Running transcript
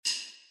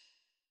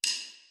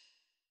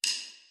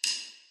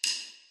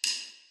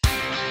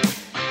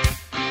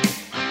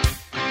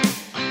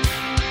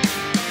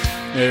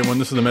Hey everyone,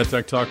 this is the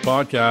MedTech Talk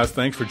podcast.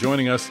 Thanks for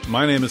joining us.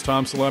 My name is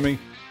Tom Salemi.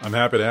 I'm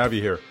happy to have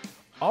you here.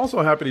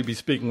 Also happy to be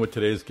speaking with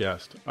today's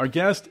guest. Our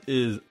guest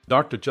is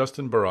Dr.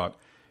 Justin Bharat.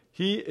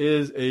 He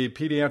is a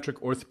pediatric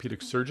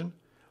orthopedic surgeon,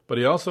 but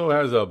he also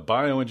has a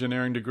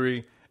bioengineering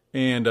degree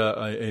and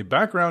a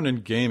background in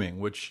gaming,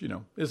 which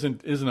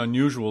isn't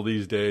unusual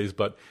these days.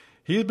 But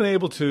he's been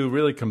able to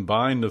really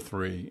combine the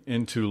three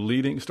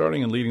into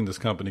starting and leading this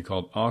company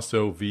called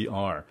Osso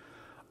VR.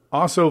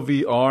 Osso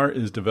VR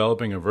is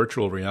developing a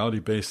virtual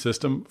reality-based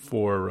system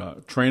for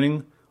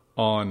training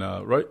on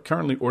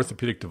currently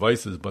orthopedic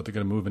devices, but they're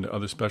going to move into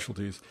other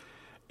specialties.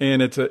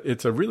 And it's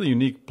a really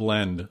unique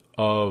blend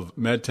of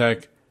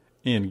medtech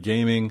and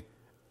gaming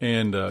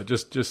and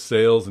just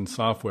sales and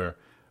software.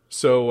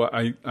 So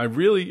I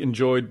really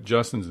enjoyed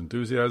Justin's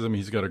enthusiasm.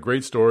 He's got a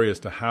great story as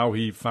to how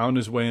he found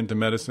his way into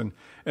medicine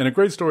and a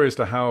great story as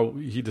to how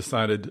he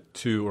decided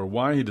to, or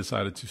why he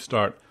decided to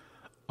start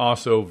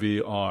Osso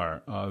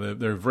VR.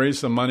 They've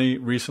raised some money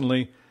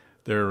recently.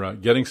 They're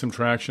getting some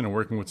traction and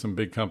working with some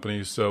big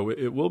companies. So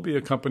it will be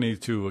a company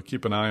to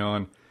keep an eye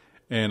on.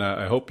 And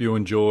I hope you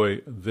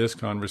enjoy this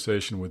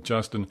conversation with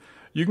Justin.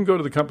 You can go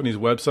to the company's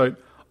website,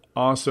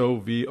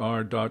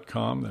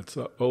 ossovr.com. That's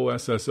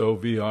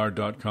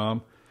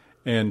ossovr.com.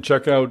 And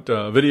check out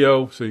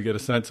video so you get a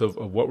sense of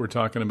what we're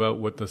talking about,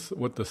 what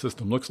the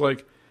system looks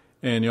like.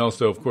 And you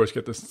also, of course,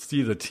 get to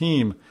see the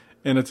team.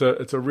 And it's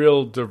a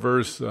real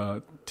diverse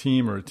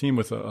team, or a team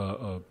with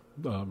a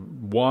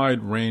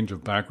wide range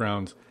of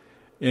backgrounds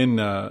in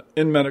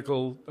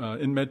medical,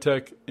 in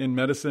medtech, in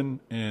medicine,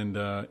 and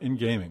in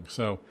gaming.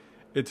 So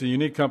it's a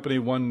unique company,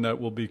 one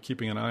that we'll be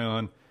keeping an eye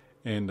on,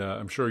 and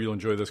I'm sure you'll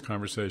enjoy this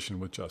conversation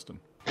with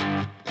Justin.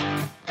 All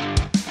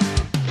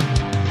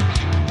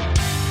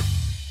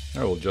right,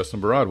 well, Justin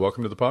Bharat,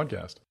 welcome to the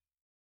podcast.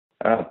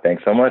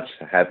 Thanks so much.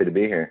 Happy to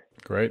be here.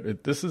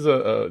 Great. This is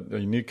a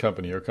unique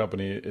company. Your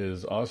company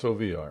is Osso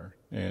VR,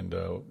 and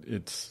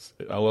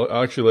I'll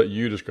actually let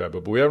you describe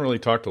it, but we haven't really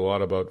talked a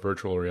lot about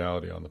virtual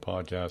reality on the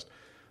podcast,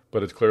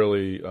 but it's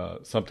clearly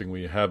something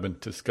we have been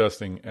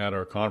discussing at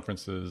our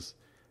conferences,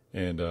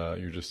 and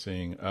you're just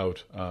seeing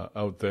out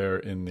there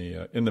in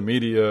the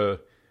media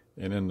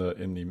and in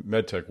the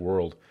medtech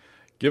world.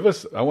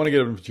 I want to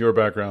get into your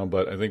background,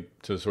 but I think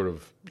to sort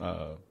of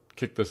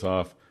kick this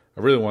off, I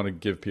really want to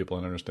give people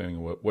an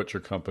understanding of what your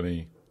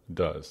company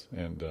does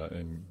and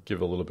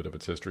give a little bit of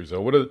its history.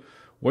 So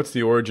what's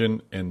the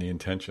origin and the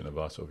intention of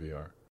Osso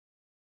VR?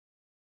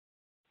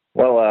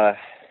 Well,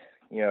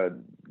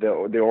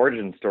 the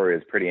origin story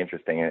is pretty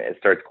interesting. It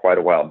starts quite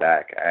a while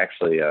back.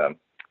 Actually, I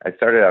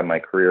started out my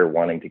career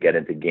wanting to get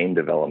into game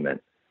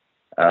development.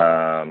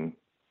 And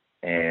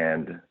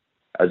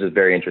I was just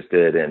very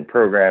interested in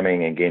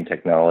programming and game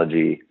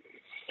technology.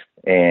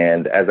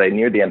 And as I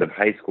neared the end of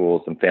high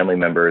school, some family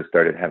members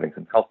started having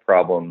some health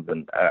problems,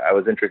 and I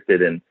was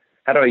interested in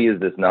how do I use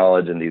this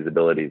knowledge and these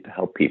abilities to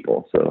help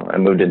people. So I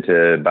moved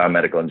into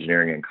biomedical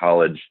engineering in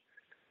college,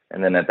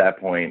 and then at that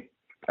point,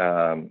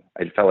 I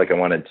felt like I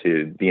wanted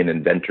to be an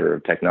inventor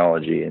of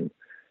technology. And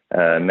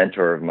a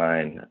mentor of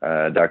mine,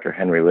 Dr.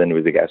 Henry Lin, who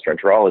was a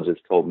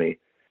gastroenterologist, told me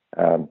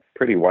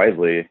pretty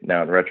wisely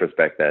now in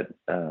retrospect that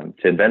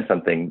to invent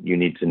something, you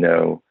need to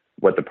know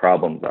what the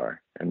problems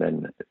are. And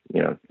then,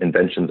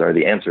 inventions are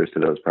the answers to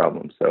those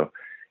problems. So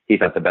he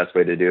thought the best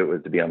way to do it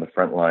was to be on the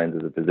front lines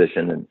as a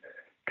physician and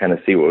kind of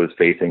see what was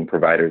facing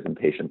providers and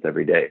patients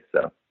every day.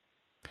 So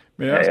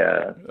may I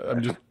ask,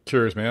 I'm just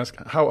curious, may I ask,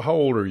 how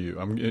old are you?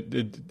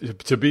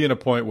 To be in a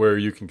point where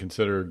you can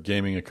consider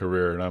gaming a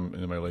career, and I'm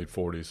in my late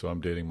 40s, so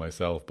I'm dating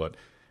myself, but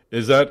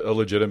is that a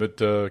legitimate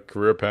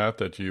career path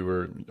that you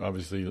were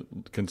obviously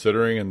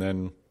considering and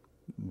then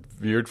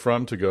veered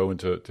from to go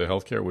into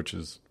healthcare, which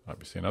is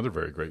obviously another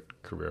very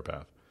great career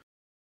path?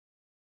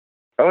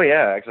 Oh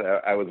yeah, actually,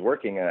 I was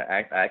working at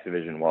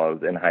Activision while I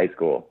was in high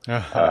school.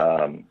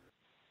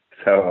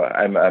 So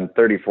I'm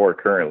 34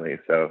 currently.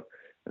 So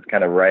it's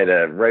kind of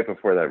right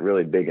before that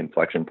really big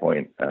inflection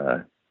point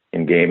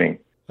in gaming.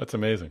 That's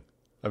amazing.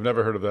 I've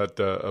never heard of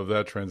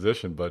that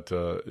transition, but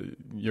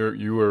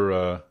you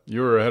were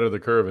ahead of the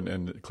curve,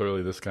 and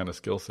clearly this kind of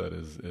skill set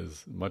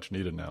is much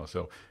needed now.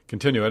 So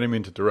continue. I didn't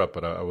mean to interrupt,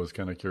 but I was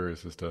kind of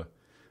curious as to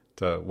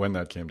when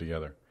that came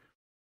together.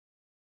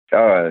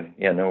 Oh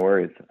yeah, no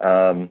worries.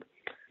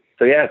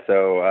 So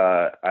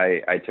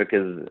I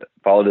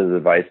followed his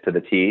advice to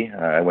the T.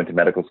 I went to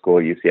medical school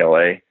at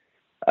UCLA.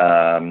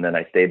 Then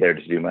I stayed there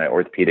to do my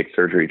orthopedic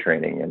surgery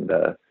training. And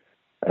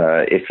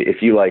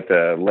if you like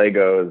the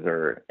Legos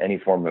or any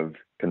form of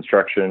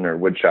construction or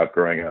wood shop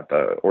growing up,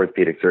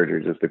 orthopedic surgery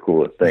is just the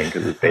coolest thing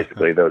because it's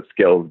basically those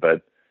skills,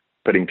 but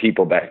putting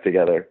people back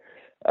together.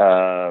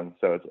 So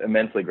it's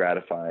immensely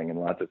gratifying and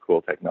lots of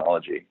cool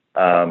technology.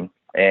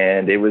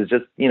 And it was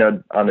just,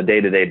 on a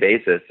day-to-day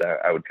basis,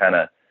 I would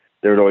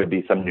there would always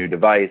be some new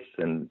device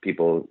and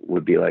people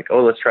would be like,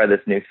 oh, let's try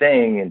this new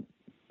thing. And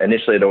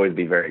initially I'd always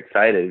be very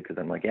excited because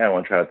I'm like, yeah, I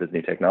want to try out this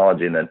new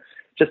technology. And then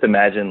just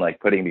imagine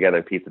like putting together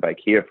a piece of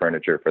IKEA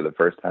furniture for the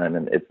first time.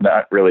 And it's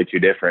not really too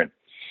different.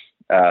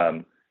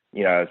 I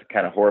was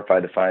kind of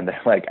horrified to find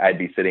that like I'd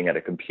be sitting at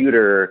a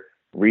computer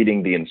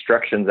reading the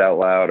instructions out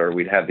loud, or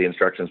we'd have the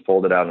instructions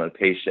folded out on a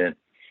patient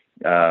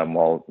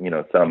while,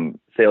 some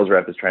sales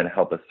rep is trying to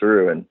help us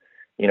through. And,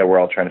 we're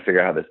all trying to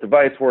figure out how this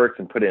device works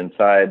and put it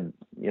inside,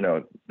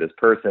 this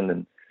person.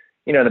 And,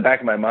 in the back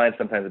of my mind,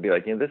 sometimes I'd be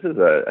like, this is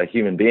a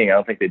human being. I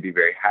don't think they'd be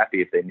very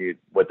happy if they knew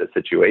what the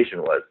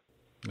situation was.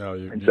 No,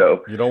 you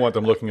don't want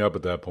them looking up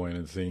at that point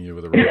and seeing you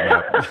with a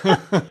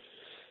roadmap.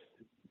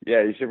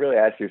 Yeah, you should really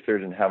ask your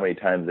surgeon how many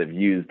times they've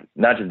used,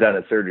 not just done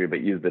a surgery, but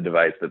used the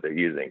device that they're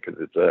using,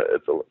 because it's a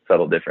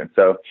subtle difference.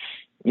 So,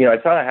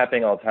 I saw it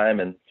happening all the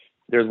time. And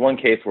there's one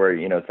case where,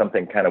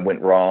 something kind of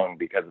went wrong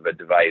because of a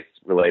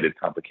device-related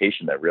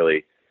complication that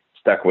really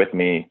stuck with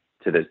me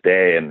to this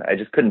day. And I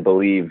just couldn't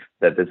believe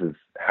that this is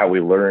how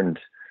we learned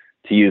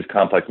to use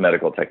complex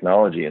medical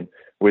technology. And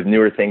with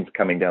newer things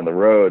coming down the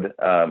road,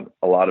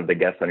 a lot of the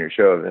guests on your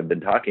show have been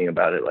talking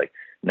about it, like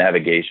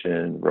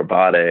navigation,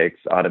 robotics,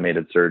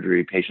 automated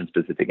surgery,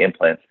 patient-specific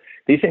implants.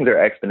 These things are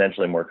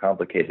exponentially more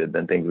complicated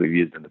than things we've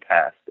used in the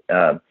past.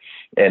 And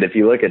if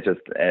you look at just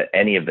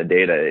any of the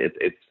data,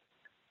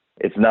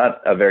 it's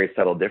not a very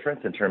subtle difference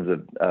in terms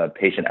of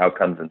patient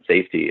outcomes and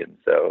safety. And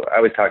so I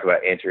always talk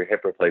about anterior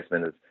hip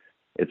replacement as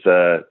it's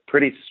a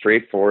pretty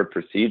straightforward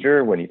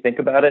procedure when you think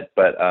about it.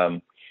 But,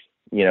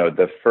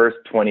 the first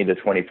 20 to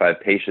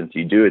 25 patients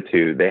you do it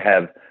to, they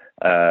have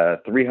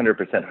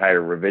 300%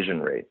 higher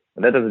revision rate.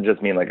 And that doesn't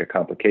just mean like a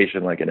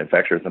complication, like an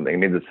infection or something. It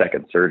means a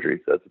second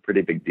surgery. So it's a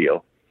pretty big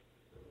deal.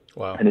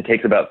 Wow. And it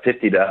takes about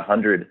 50 to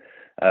 100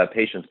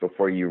 patients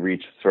before you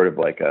reach sort of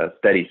like a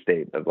steady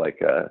state of like,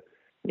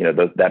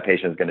 that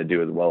patient is going to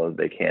do as well as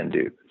they can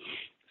do.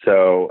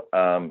 So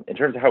in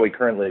terms of how we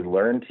currently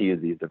learn to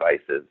use these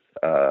devices,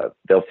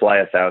 they'll fly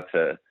us out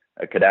to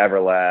a cadaver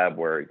lab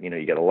where,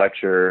 you get a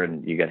lecture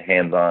and you get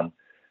hands-on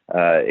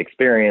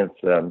experience.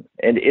 And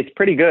it's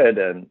pretty good.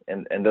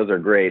 And those are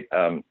great.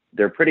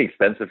 They're pretty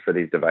expensive for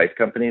these device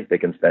companies. They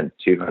can spend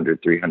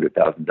 $200,000,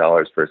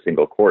 $300,000 for a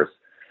single course.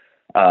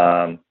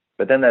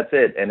 But then that's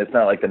it. And it's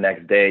not like the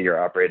next day you're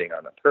operating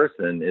on a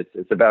person.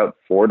 It's about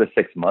 4 to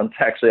 6 months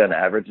actually on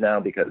average now,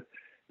 because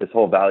this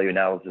whole value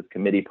analysis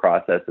committee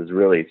process is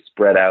really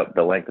spread out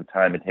the length of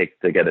time it takes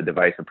to get a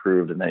device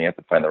approved, and then you have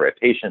to find the right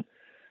patient.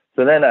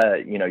 So then,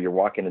 you're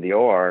walking to the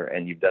OR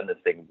and you've done this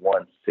thing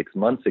once 6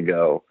 months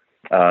ago,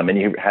 and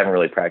you haven't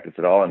really practiced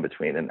at all in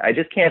between. And I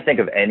just can't think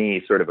of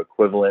any sort of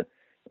equivalent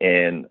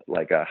in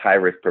like a high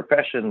risk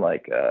profession,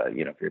 like,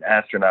 if you're an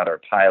astronaut or a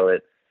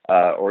pilot,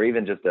 or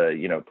even just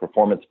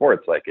performance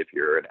sports, like if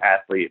you're an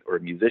athlete or a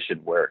musician,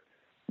 where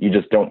you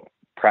just don't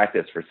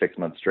practice for 6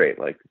 months straight.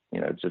 Like,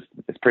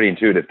 it's pretty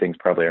intuitive. Things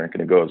probably aren't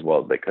going to go as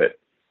well as they could.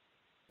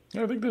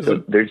 I think that's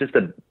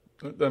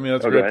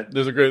that's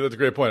great. That's a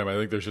great point. I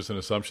think there's just an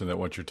assumption that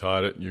once you're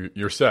taught it,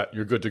 you're set,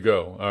 you're good to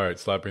go. All right,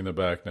 slapping in the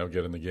back, now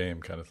get in the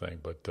game, kind of thing.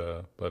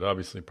 But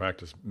obviously,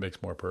 practice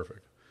makes more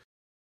perfect.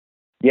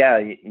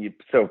 Yeah.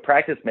 So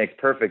practice makes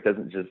perfect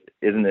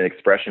isn't an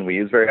expression we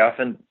use very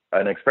often.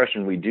 An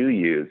expression we do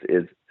use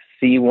is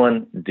see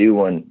one, do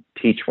one,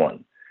 teach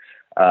one,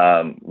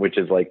 which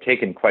is like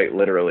taken quite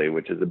literally,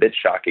 which is a bit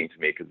shocking to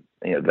me, because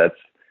that's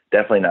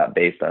definitely not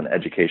based on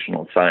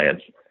educational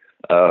science.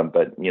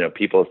 But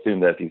people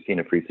assume that if you've seen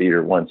a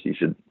procedure once, you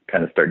should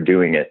kind of start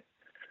doing it.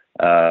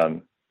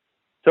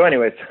 So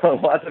anyway,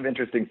 lots of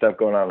interesting stuff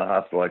going on in the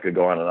hospital. I could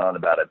go on and on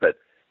about it, but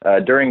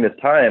during this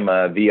time,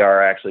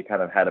 VR actually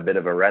kind of had a bit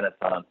of a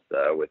renaissance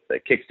with the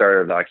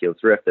Kickstarter of the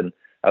Oculus Rift, and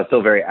I was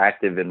still very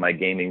active in my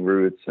gaming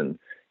roots, and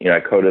I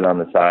coded on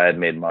the side,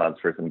 made mods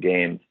for some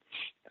games.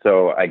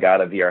 So I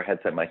got a VR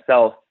headset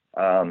myself,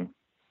 and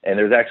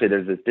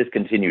there's this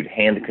discontinued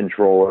hand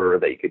controller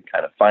that you could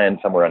kind of find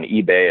somewhere on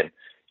eBay, and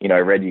I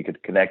read you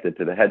could connect it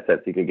to the headset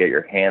so you could get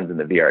your hands in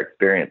the VR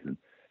experience. And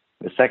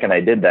the second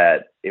I did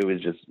that, it was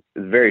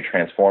very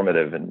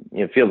transformative, and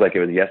it feels like it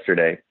was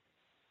yesterday,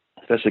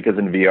 especially because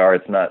in VR,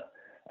 it's not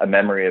a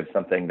memory of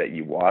something that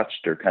you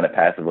watched or kind of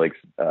passively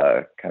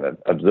kind of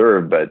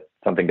observed, but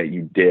something that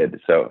you did.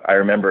 So I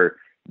remember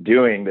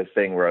doing this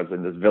thing where I was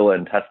in this villa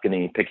in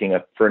Tuscany, picking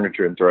up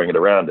furniture and throwing it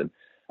around. And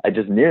I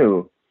just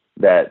knew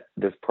that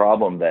this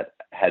problem that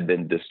had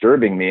been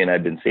disturbing me and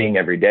I'd been seeing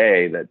every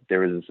day, that there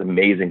was this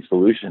amazing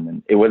solution.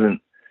 And it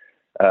wasn't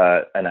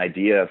an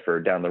idea for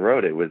down the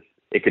road.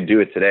 It could do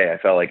it today.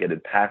 I felt like it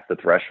had passed the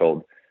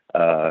threshold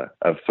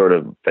of sort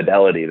of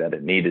fidelity that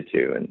it needed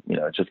to. And,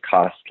 it just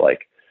cost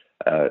like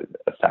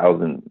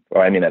 $1,000.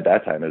 Or at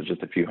that time, it was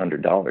just a few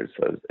 $100s.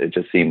 So it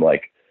just seemed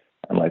like,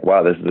 I'm like,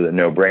 wow, this is a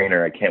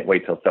no-brainer. I can't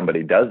wait till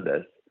somebody does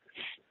this.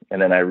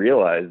 And then I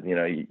realized,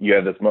 you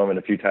have this moment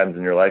a few times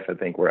in your life, I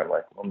think, where I'm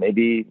like, well,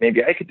 maybe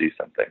I could do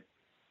something.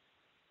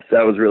 So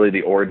that was really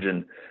the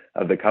origin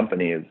of the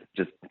company, is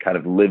just kind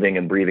of living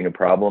and breathing a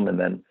problem, and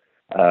then,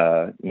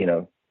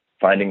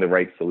 finding the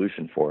right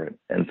solution for it.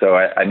 And so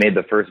I made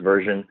the first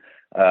version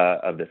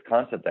of this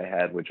concept I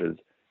had, which was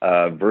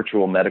a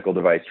virtual medical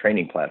device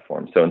training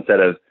platform. So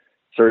instead of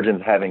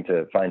surgeons having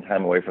to find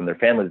time away from their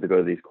families to go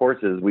to these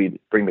courses, we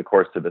bring the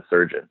course to the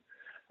surgeon.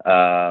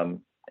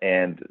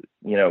 And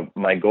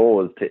my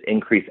goal is to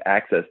increase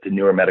access to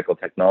newer medical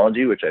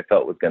technology, which I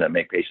felt was going to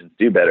make patients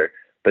do better,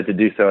 but to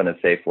do so in a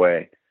safe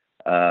way.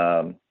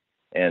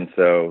 And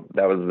so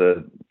that was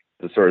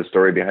the sort of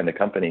story behind the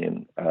company.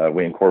 And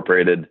we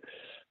incorporated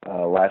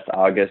last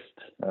August,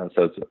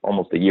 so it's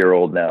almost a year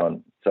old now.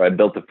 And so I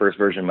built the first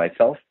version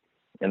myself,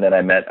 and then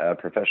I met a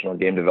professional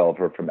game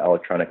developer from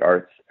Electronic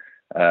Arts,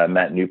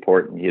 Matt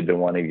Newport, and he had been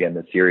wanting to get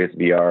into serious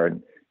VR,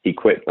 and he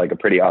quit like a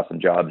pretty awesome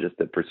job just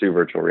to pursue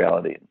virtual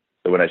reality.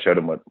 So when I showed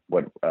him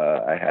what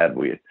I had,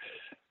 we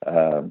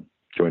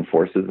joined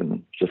forces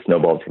and just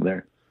snowballed from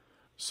there.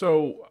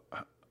 So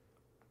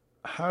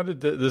how did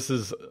this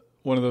is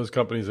one of those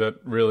companies that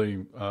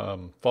really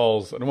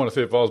falls, I don't want to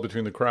say it falls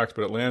between the cracks,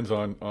 but it lands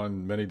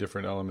on many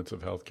different elements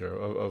of healthcare,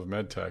 of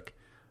med tech,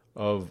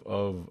 of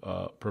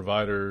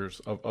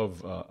providers,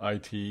 of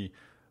IT.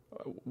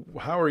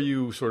 How are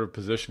you sort of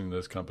positioning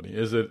this company?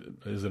 Is it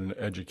an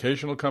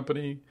educational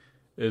company?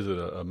 Is it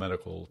a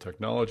medical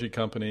technology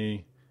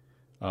company?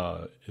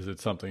 Is it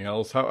something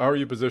else? How are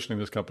you positioning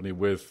this company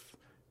with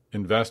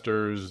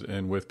investors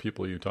and with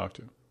people you talk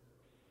to?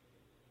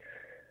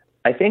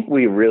 I think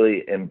we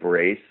really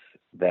embrace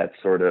that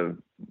sort of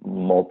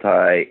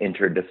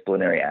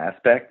multi-interdisciplinary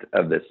aspect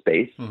of this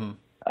space.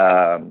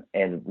 Mm-hmm.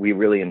 And we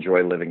really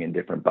enjoy living in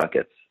different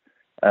buckets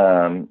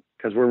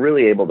because we're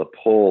really able to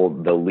pull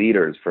the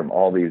leaders from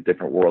all these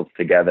different worlds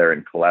together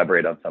and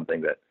collaborate on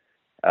something that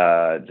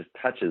just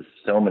touches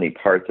so many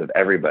parts of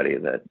everybody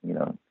that,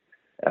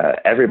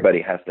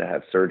 everybody has to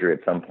have surgery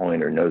at some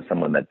point or knows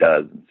someone that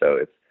does. And so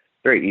it's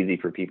very easy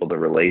for people to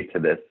relate to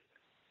this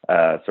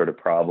sort of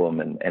problem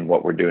and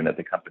what we're doing at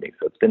the company.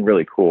 So it's been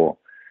really cool.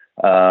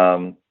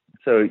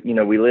 So,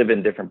 we live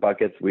in different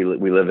buckets. We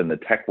live in the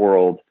tech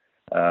world.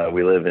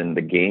 We live in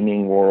the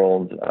gaming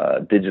world,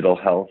 digital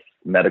health,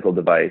 medical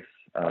device,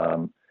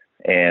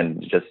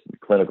 and just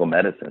clinical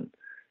medicine.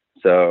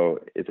 So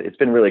it's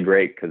been really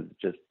great because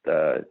just,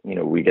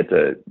 we get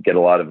to get a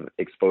lot of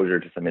exposure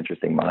to some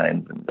interesting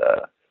minds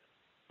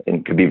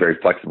and could be very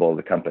flexible as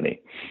a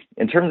company.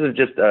 In terms of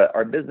just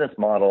our business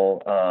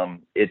model,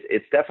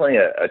 it's definitely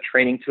a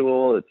training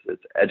tool.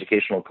 It's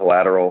educational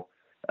collateral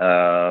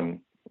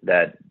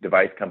that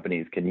device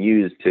companies can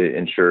use to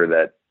ensure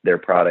that their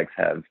products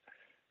have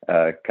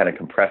kind of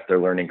compressed their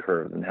learning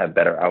curves and have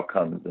better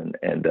outcomes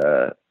and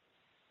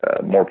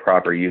more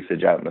proper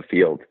usage out in the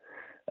field,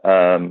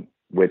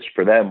 which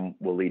for them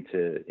will lead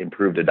to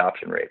improved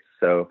adoption rates.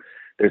 So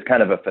there's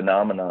kind of a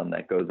phenomenon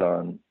that goes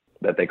on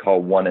that they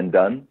call one and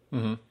done.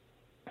 Mm-hmm.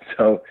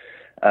 So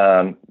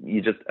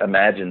you just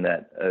imagine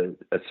that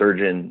a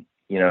surgeon,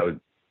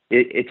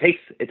 it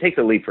takes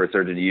a leap for a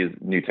surgeon to use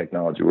new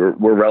technology.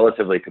 We're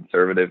relatively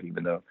conservative,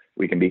 even though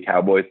we can be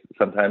cowboys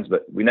sometimes,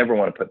 but we never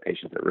want to put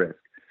patients at risk.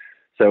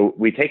 So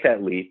we take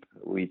that leap.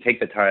 We take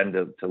the time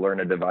to learn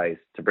a device,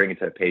 to bring it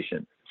to a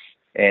patient.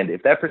 And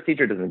if that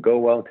procedure doesn't go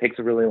well, it takes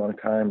a really long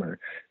time, or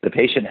the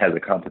patient has a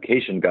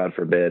complication, God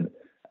forbid,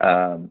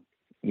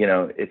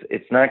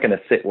 it's not going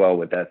to sit well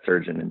with that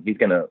surgeon, and he's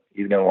going to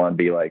want to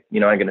be like, I'm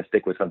going to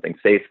stick with something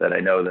safe that I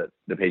know that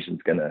the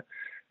patient's going to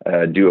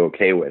do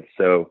okay with.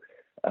 So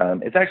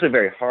it's actually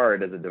very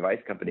hard as a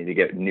device company to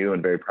get new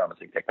and very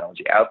promising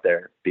technology out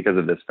there because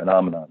of this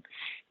phenomenon.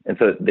 And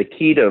so the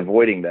key to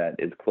avoiding that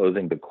is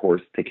closing the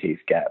course to case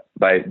gap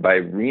by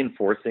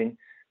reinforcing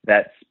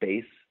that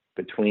space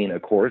between a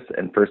course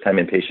and first-time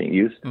inpatient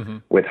use mm-hmm.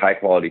 with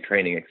high-quality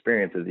training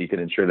experiences. You can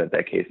ensure that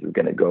case is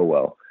going to go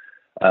well.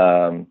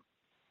 So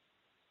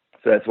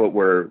that's what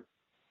we're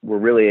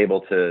really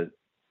able to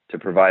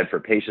provide for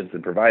patients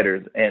and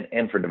providers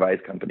and for device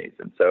companies.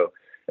 And so,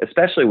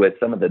 especially with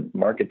some of the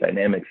market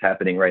dynamics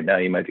happening right now,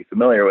 you might be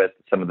familiar with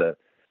some of the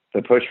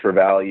push for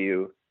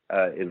value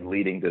is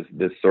leading to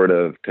this sort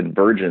of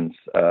convergence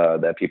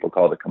that people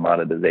call the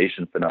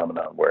commoditization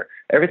phenomenon, where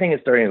everything is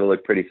starting to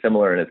look pretty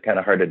similar and it's kind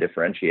of hard to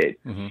differentiate.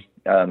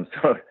 Mm-hmm.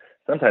 So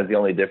sometimes the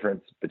only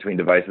difference between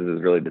devices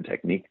is really the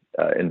technique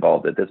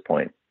involved at this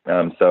point.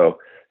 So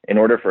in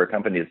order for a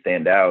company to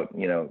stand out,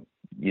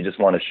 you just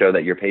want to show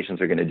that your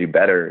patients are going to do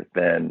better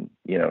than,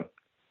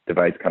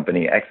 device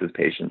company X's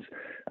patients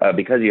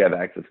because you have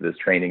access to this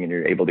training and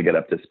you're able to get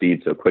up to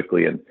speed so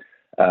quickly and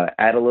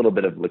add a little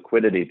bit of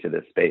liquidity to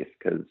this space.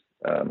 Because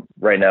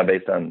right now,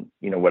 based on,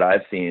 what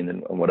I've seen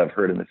and what I've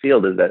heard in the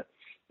field, is that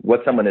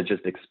what someone is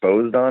just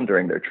exposed on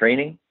during their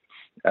training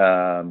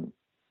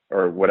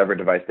or whatever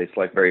device they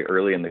select very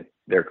early in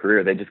their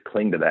career, they just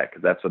cling to that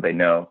because that's what they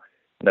know.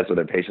 That's what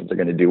their patients are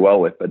going to do well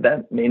with. But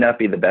that may not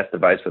be the best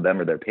device for them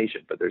or their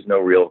patient, but there's no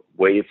real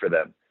way for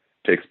them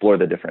to explore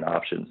the different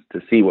options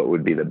to see what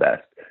would be the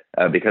best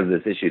because of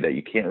this issue that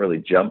you can't really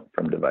jump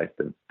from device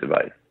to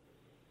device.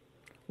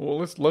 Well,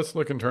 let's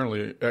look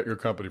internally at your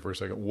company for a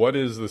second. What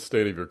is the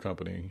state of your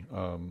company?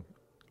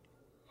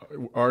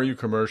 Are you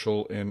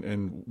commercial,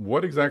 and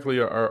what exactly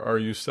are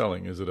you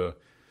selling? Is it a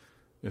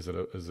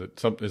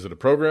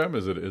program?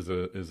 Is it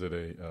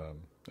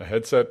a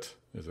headset?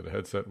 Is it a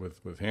headset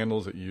with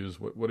handles that you use?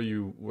 What are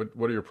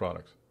your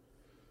products?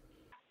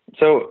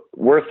 So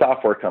we're a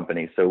software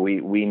company. So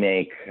we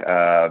make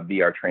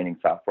VR training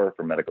software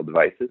for medical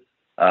devices.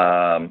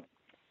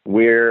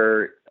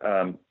 We're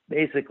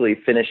basically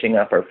finishing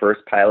up our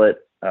first pilot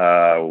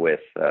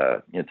with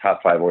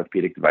top 5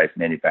 orthopedic device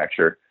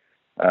manufacturer,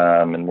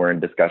 and we're in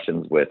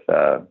discussions with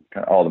kind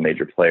of all the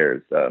major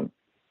players. So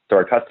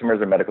our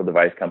customers are medical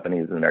device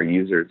companies, and our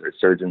users are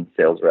surgeons,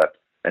 sales reps,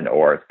 and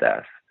OR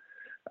staff.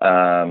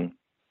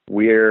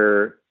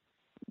 VR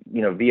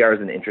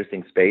is an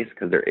interesting space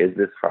because there is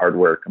this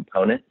hardware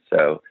component.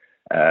 So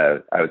I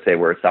would say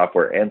we're a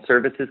software and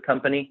services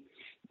company.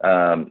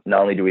 Not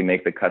only do we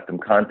make the custom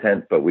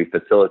content, but we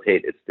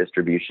facilitate its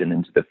distribution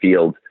into the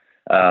field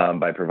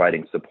by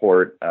providing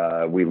support.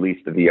 We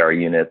lease the VR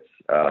units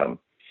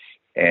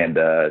and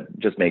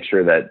just make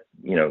sure that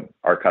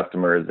our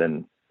customers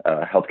and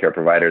healthcare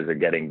providers are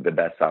getting the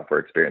best software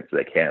experience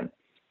they can.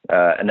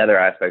 Another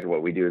aspect of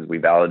what we do is we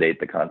validate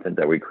the content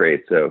that we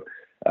create. So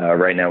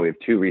right now we have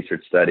 2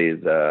 research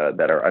studies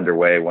that are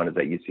underway. One is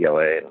at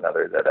UCLA and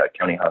another is at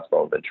County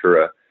Hospital in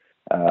Ventura.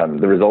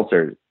 The results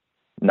are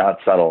not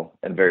subtle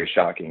and very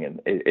shocking. And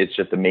it's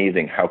just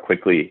amazing how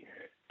quickly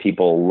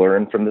people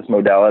learn from this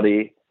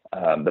modality.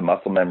 The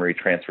muscle memory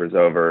transfers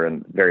over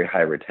and very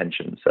high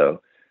retention.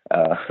 So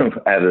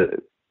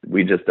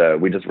we just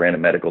ran a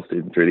medical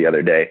student through the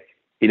other day.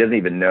 He doesn't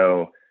even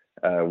know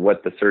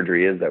what the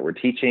surgery is that we're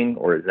teaching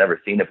or has never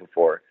seen it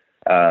before.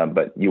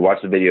 But you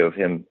watch the video of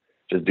him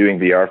just doing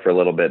VR for a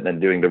little bit and then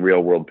doing the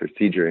real world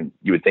procedure, and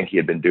you would think he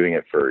had been doing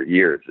it for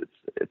years.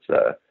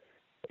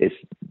 It's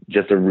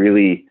just a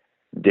really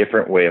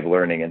different way of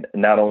learning. And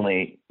not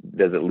only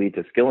does it lead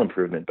to skill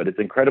improvement, but it's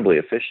incredibly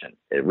efficient.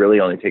 It really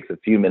only takes a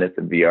few minutes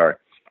in VR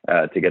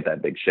to get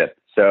that big shift.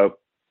 So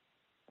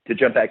to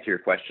jump back to your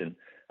question,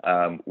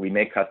 we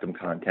make custom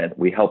content.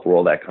 We help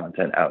roll that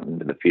content out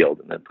into the field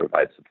and then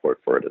provide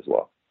support for it as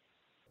well.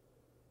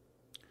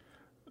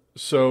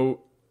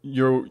 So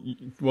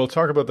well,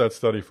 talk about that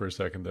study for a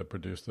second that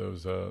produced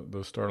those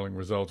startling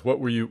results. What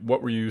were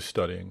you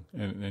studying,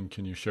 and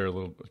can you share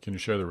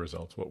the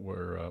results? What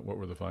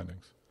were the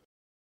findings?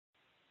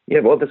 Yeah,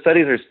 well, the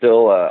studies are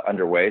still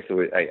underway,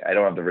 so I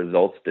don't have the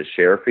results to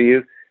share for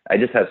you. I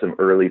just have some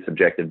early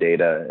subjective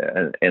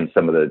data and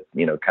some of the,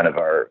 kind of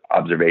our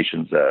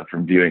observations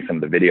from viewing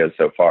some of the videos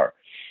so far.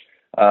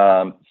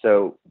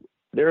 So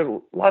there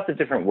are lots of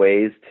different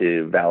ways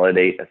to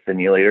validate a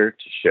simulator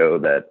to show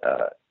that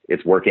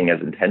it's working as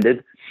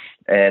intended.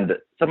 And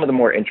some of the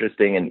more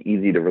interesting and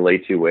easy to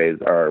relate to ways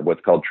are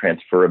what's called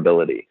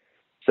transferability.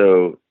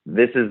 So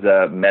this is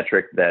a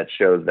metric that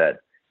shows that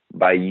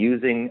by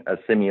using a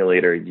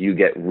simulator, you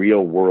get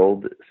real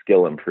world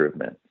skill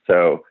improvement.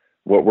 So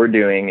what we're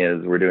doing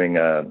is we're doing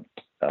a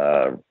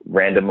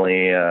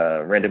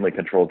randomized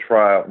controlled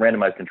trial,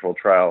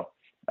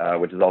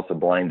 which is also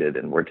blinded,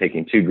 and we're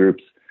taking 2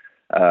 groups.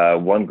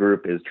 One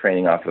group is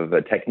training off of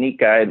a technique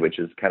guide, which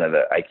is kind of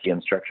the IKEA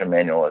instruction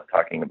manual I was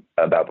talking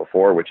about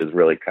before, which is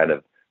really kind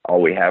of all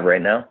we have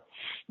right now.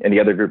 And the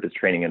other group is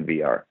training in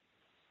VR.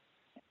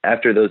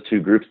 After those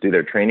 2 groups do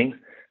their trainings,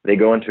 they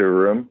go into a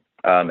room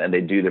and they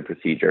do the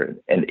procedure.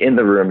 And in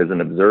the room is an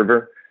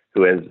observer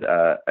who has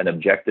an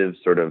objective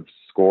sort of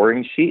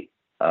scoring sheet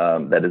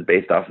that is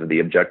based off of the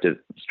objective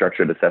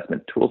structured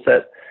assessment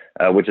toolset,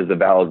 which is a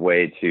valid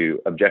way to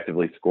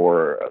objectively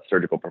score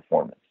surgical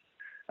performance.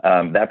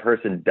 That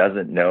person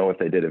doesn't know if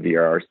they did a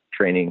VR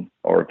training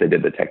or if they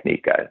did the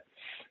technique guide.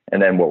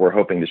 And then what we're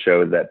hoping to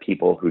show is that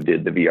people who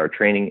did the VR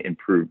training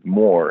improved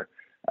more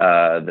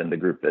than the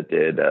group that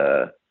did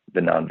the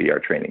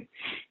non-VR training.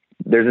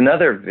 There's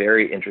another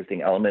very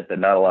interesting element that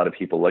not a lot of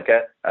people look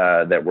at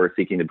that we're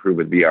seeking to prove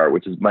with VR,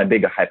 which is my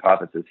big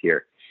hypothesis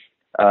here.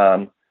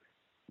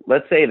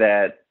 Let's say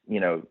that,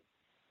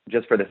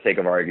 just for the sake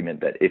of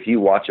argument, that if you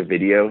watch a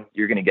video,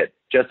 you're going to get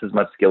just as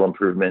much skill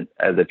improvement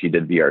as if you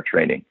did VR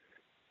training.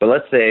 But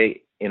let's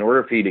say in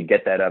order for you to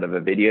get that out of a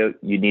video,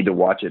 you need to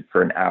watch it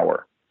for an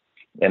hour.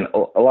 And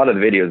a lot of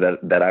the videos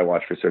that I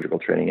watch for surgical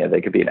training, they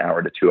could be an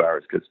hour to 2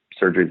 hours because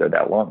surgeries are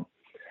that long.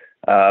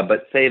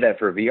 But say that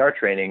for VR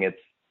training, it's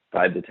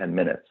 5 to 10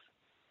 minutes.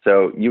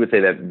 So you would say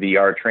that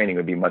VR training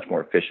would be much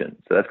more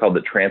efficient. So that's called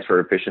the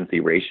transfer efficiency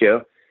ratio.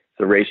 It's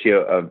the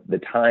ratio of the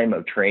time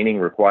of training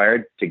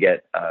required to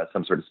get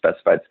some sort of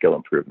specified skill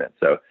improvement.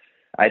 So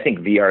I think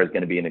VR is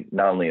going to be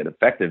not only an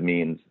effective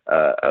means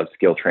of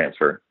skill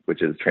transfer,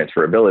 which is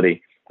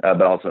transferability,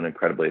 but also an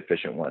incredibly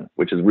efficient one,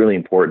 which is really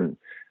important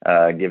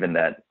given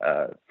that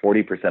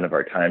 40% of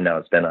our time now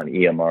is spent on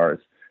EMRs,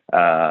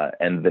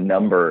 and the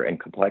number and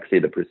complexity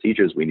of the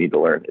procedures we need to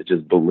learn is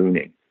just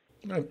ballooning.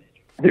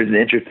 There's an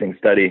interesting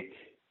study,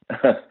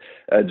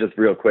 just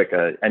real quick.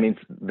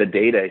 The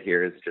data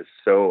here is just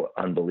so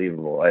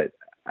unbelievable.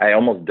 I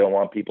almost don't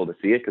want people to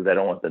see it because I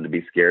don't want them to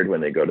be scared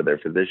when they go to their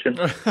physician.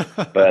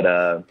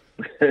 But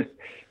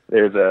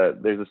there's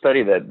a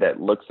study that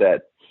looks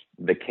at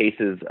the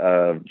cases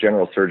of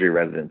general surgery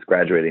residents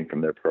graduating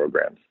from their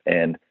programs.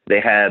 And they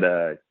had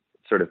a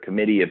sort of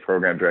committee of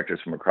program directors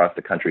from across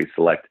the country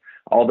select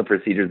all the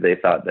procedures they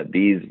thought that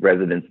these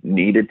residents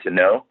needed to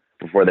know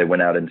before they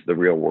went out into the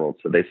real world.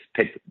 So they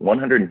picked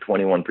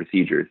 121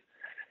 procedures.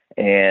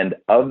 And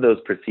of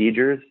those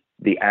procedures,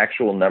 the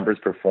actual numbers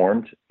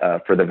performed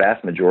for the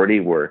vast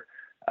majority were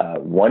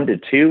 1 to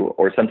 2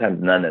 or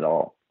sometimes none at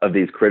all. of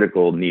these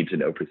critical need to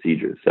know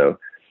procedures. So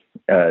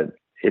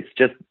it's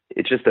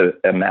just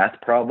a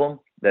math problem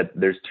that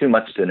there's too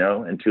much to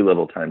know and too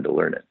little time to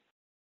learn it.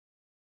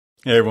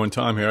 Hey everyone,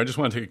 Tom here. I just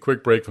want to take a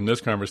quick break from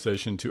this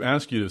conversation to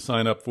ask you to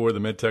sign up for the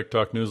MedTech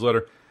Talk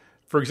newsletter.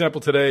 For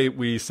example, today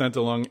we sent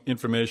along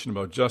information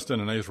about Justin,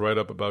 a nice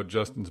write-up about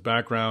Justin's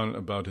background,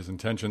 about his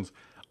intentions.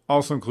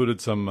 Also included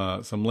some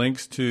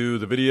links to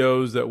the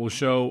videos that will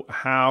show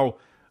how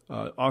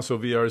also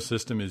VR's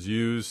system is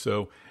used.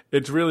 So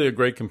it's really a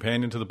great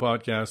companion to the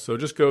podcast. So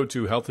just go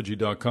to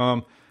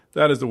healthegy.com.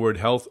 That is the word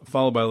health,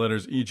 followed by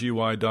letters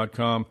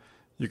EGY.com.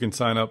 You can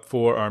sign up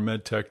for our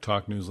MedTech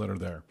Talk newsletter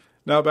there.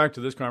 Now back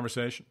to this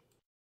conversation.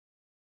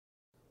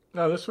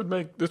 Now this would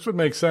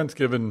make sense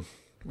given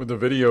with the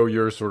video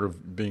you're sort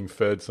of being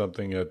fed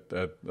something at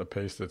a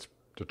pace that's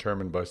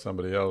determined by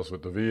somebody else.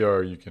 With the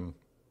VR you can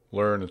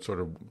learn and sort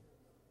of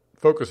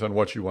focus on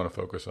what you want to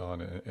focus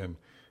on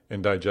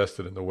and digest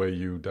it in the way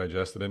you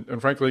digest it.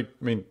 And frankly,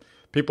 I mean,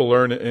 people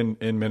learn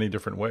in many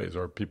different ways,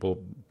 or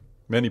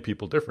many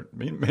people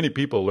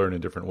learn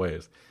in different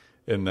ways,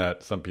 in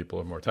that some people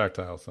are more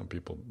tactile, some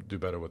people do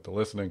better with the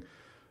listening.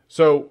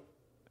 So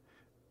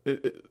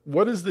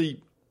what is the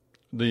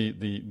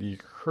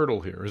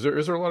hurdle here? Is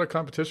there a lot of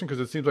competition?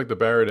 Because it seems like the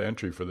barrier to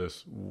entry for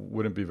this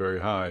wouldn't be very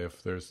high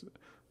if there's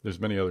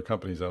many other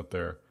companies out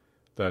there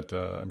that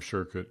I'm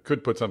sure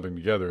could put something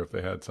together if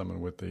they had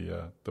someone with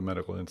the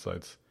medical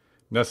insights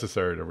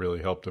necessary to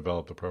really help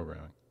develop the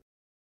programming.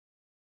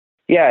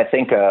 Yeah, I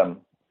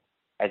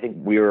think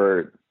we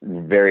were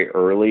very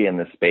early in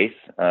the space.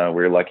 We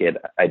were lucky at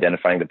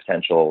identifying the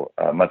potential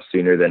much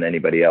sooner than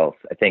anybody else.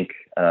 I think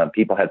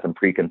people had some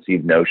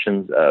preconceived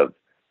notions of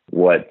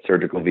what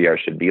surgical VR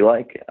should be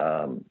like.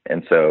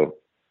 And so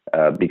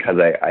because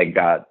I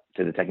got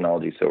to the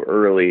technology so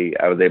early,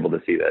 I was able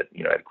to see that,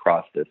 I'd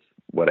crossed this,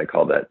 what I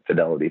call that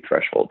fidelity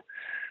threshold.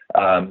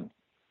 I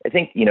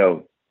think,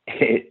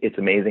 it's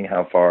amazing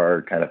how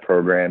far kind of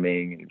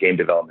programming and game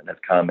development has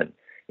come. And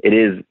it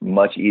is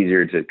much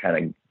easier to kind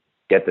of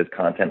get this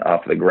content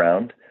off the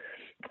ground.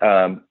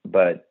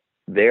 But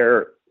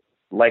there,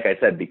 like I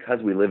said, because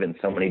we live in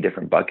so many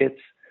different buckets,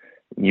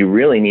 you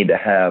really need to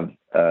have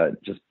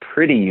just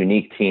pretty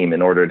unique team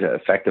in order to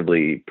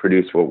effectively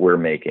produce what we're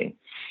making.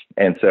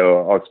 And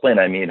so I'll explain.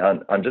 I mean,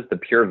 on just the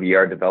pure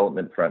VR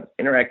development front,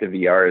 interactive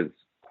VR is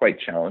quite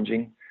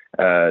challenging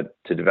to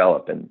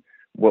develop. And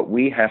what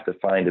we have to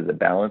find is a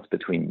balance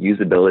between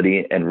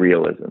usability and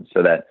realism,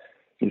 so that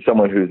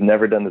someone who's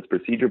never done this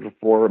procedure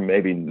before,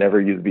 maybe never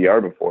used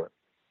VR before,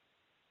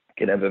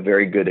 can have a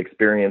very good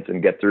experience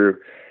and get through,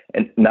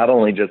 and not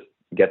only just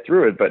get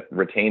through it, but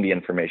retain the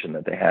information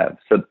that they have.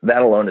 So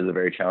that alone is a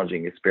very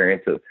challenging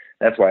experience. So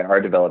that's why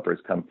our developers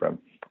come from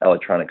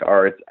Electronic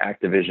Arts,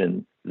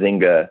 Activision,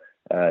 Zynga,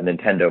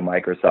 Nintendo,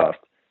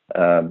 Microsoft.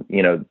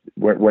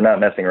 We're not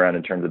messing around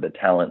in terms of the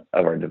talent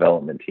of our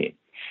development team.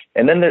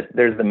 And then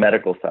there's the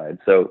medical side.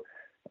 So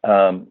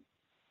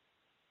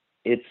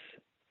it's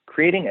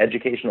creating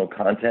educational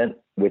content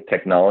with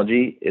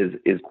technology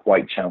is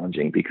quite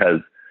challenging,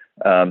 because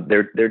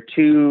there are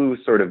two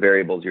sort of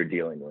variables you're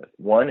dealing with.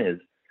 One is,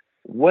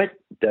 what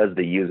does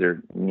the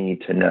user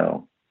need to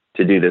know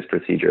to do this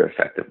procedure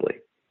effectively?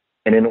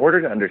 And in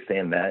order to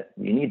understand that,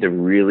 you need to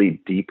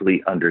really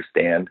deeply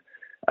understand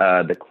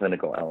the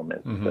clinical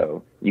elements. Mm-hmm.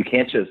 So you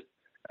can't just,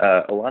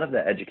 a lot of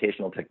the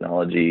educational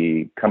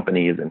technology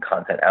companies and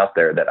content out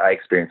there that I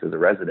experienced as a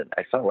resident,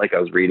 I felt like I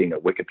was reading a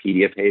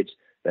Wikipedia page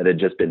that had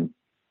just been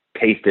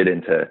pasted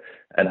into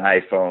an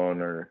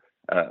iPhone or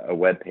a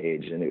web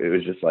page. And it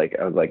was just like,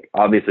 I was like,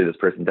 obviously this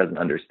person doesn't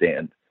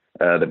understand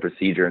the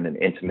procedure in an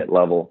intimate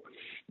level.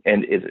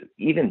 And it's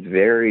even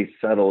very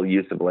subtle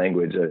use of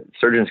language.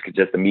 Surgeons could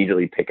just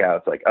immediately pick out,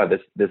 it's like, oh,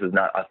 this is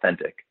not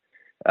authentic.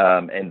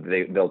 And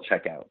they'll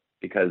check out,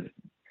 because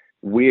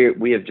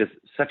we have just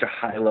such a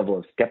high level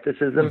of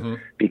skepticism, mm-hmm.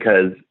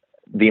 because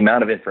the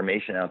amount of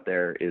information out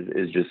there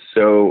is just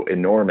so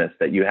enormous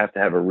that you have to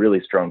have a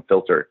really strong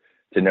filter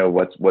to know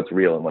what's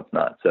real and what's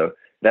not. So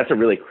that's a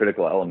really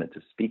critical element,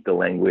 to speak the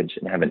language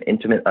and have an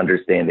intimate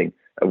understanding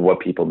of what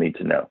people need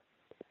to know.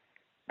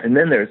 And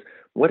then there's,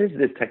 what does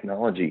this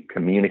technology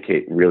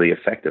communicate really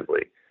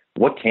effectively?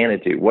 What can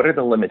it do? What are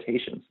the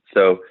limitations?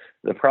 So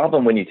the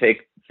problem when you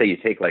take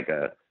like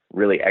a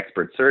really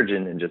expert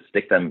surgeon and just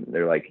stick them,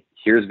 they're like,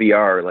 here's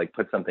VR, like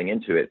put something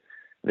into it.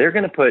 They're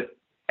going to put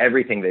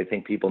everything they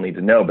think people need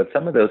to know, but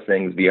some of those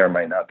things VR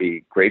might not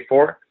be great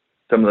for.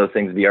 Some of those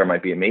things VR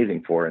might be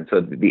amazing for. And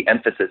so the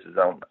emphasis is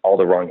on all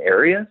the wrong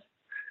areas.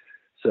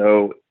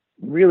 So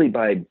really,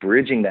 by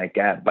bridging that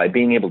gap, by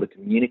being able to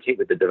communicate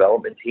with the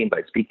development team,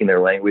 by speaking their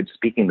language,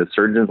 speaking the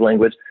surgeon's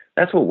language,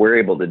 that's what we're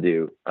able to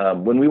do.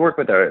 When we work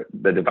with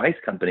the device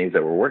companies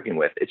that we're working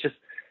with,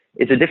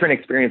 it's a different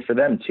experience for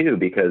them too,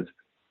 because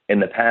in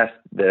the past,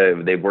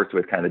 they've worked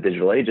with kind of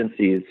digital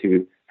agencies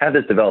who have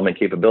this development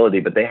capability,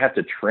 but they have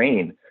to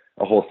train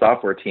a whole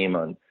software team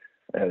on,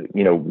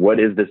 what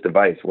is this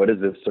device? What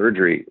is this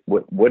surgery?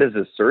 What is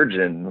a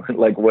surgeon?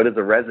 Like, what is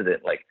a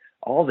resident? Like,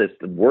 all this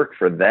work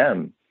for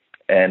them.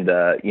 And,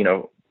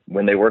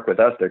 when they work with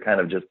us, they're kind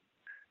of just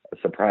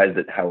surprised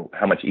at how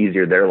much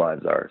easier their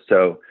lives are.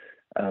 So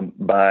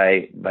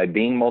by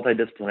being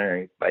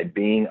multidisciplinary, by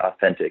being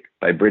authentic,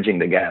 by bridging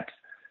the gaps,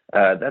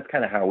 that's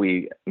kind of how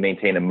we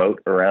maintain a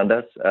moat around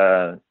us.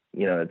 I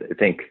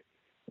think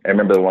I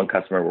remember the one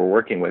customer we're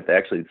working with, they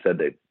actually said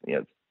they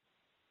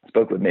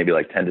spoke with maybe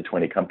like 10 to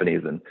 20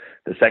 companies, and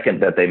the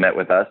second that they met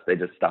with us, they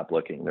just stopped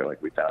looking. They're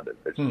like, we found it.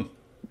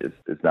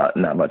 It's not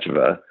much of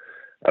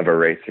a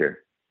race here.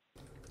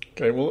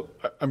 Okay, well,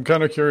 I'm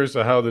kind of curious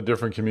to how the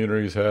different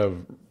communities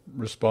have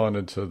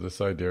responded to this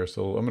idea.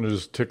 So I'm going to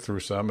just tick through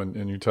some,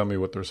 and you tell me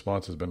what the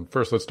response has been.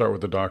 First, let's start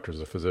with the doctors,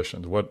 the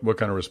physicians. What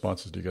kind of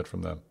responses do you get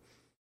from them?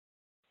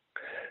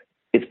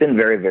 It's been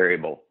very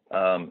variable.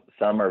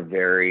 Some are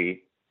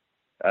very,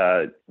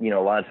 a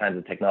lot of times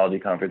at technology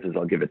conferences,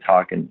 I'll give a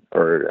talk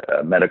or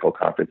medical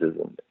conferences,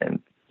 and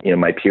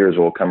my peers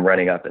will come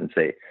running up and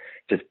say,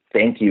 just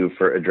thank you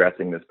for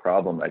addressing this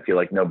problem. I feel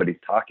like nobody's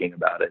talking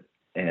about it.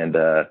 And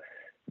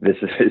this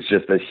is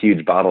just a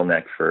huge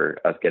bottleneck for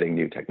us getting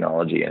new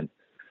technology in.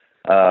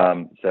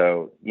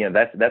 So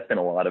that's been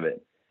a lot of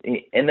it.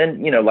 And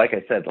then, like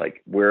I said,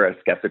 like we're a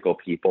skeptical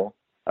people.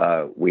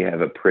 We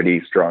have a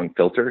pretty strong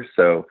filter.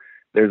 So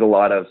there's a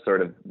lot of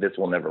sort of, this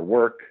will never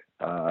work.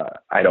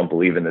 I don't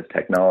believe in this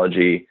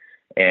technology.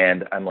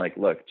 And I'm like,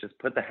 look, just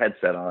put the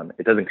headset on.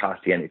 It doesn't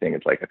cost you anything.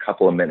 It's like a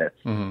couple of minutes.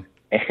 Mm-hmm.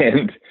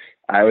 And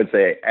I would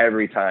say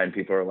every time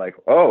people are like,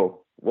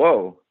 oh,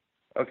 whoa,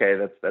 okay,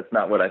 that's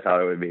not what I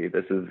thought it would be.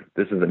 This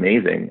is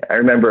amazing. I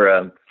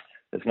remember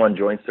this one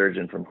joint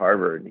surgeon from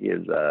Harvard. He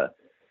is a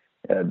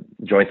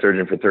joint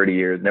surgeon for 30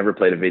 years, never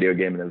played a video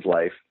game in his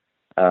life.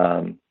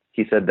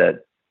 He said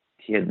that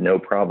he had no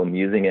problem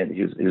using it.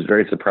 He was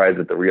very surprised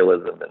at the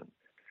realism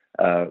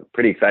and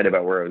pretty excited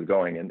about where it was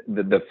going. And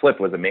the flip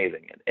was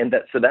amazing. And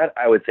that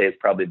I would say is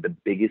probably the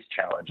biggest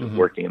challenge of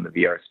working in the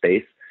VR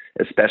space,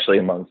 especially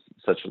amongst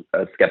such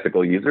a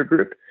skeptical user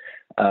group,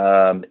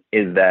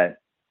 is that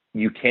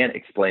you can't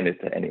explain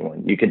it to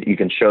anyone. You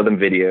can show them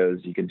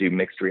videos, you can do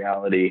mixed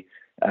reality,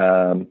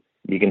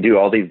 you can do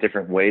all these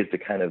different ways to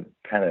kind of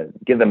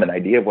give them an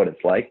idea of what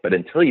it's like. But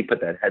until you put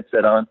that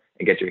headset on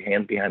and get your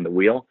hands behind the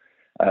wheel,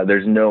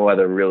 there's no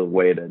other real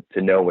way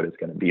to know what it's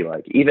going to be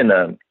like. Even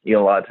a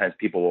lot of times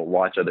people will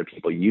watch other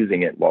people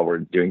using it while we're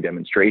doing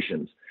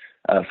demonstrations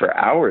for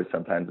hours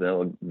sometimes,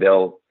 and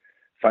they'll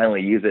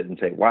finally use it and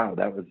say, wow,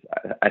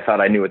 I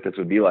thought I knew what this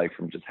would be like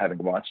from just having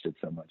watched it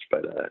so much.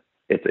 But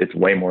it's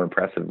way more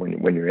impressive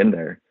when you're in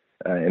there,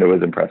 and it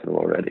was impressive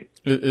already.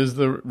 Is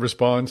the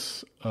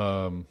response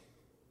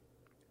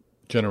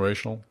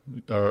generational?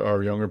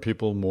 Are younger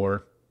people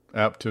more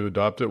apt to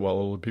adopt it while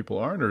older people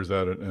aren't, or is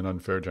that an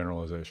unfair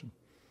generalization?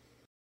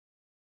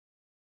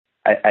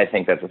 I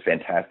think that's a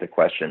fantastic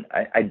question.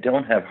 I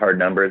don't have hard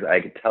numbers.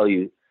 I could tell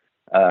you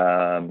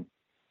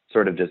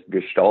sort of just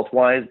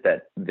gestalt-wise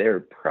that there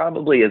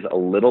probably is a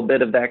little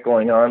bit of that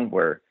going on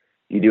where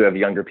you do have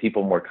younger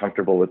people more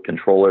comfortable with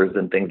controllers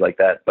and things like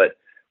that. But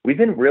we've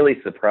been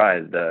really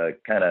surprised,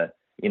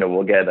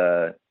 we'll get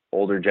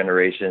older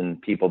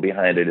generation people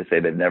behind it to say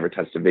they've never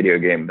touched a video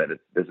game, that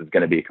this is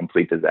going to be a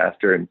complete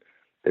disaster. And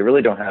they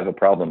really don't have a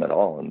problem at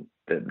all. And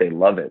they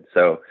love it.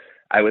 So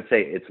I would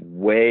say it's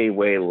way,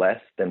 way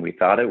less than we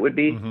thought it would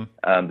be.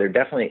 Mm-hmm. There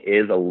definitely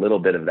is a little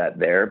bit of that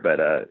there, but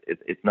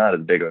it's not as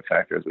big of a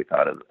factor as we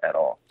thought at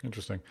all.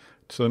 Interesting.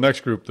 So the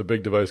next group, the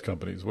big device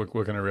companies, what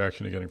kind of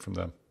reaction are you getting from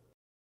them?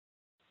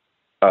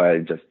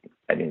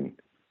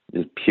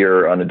 Just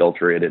pure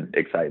unadulterated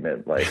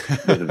excitement. Like,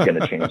 this is going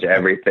to change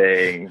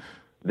everything.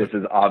 This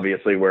is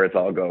obviously where it's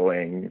all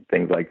going,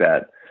 things like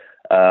that.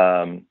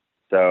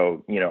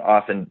 So,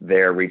 often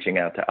they're reaching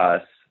out to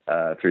us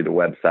through the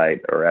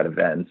website or at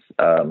events.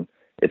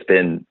 It's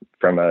been,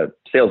 from a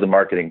sales and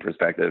marketing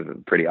perspective, a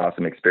pretty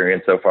awesome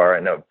experience so far.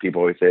 I know people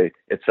always say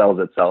it sells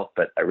itself,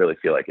 but I really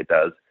feel like it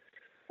does.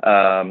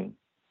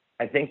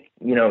 I think,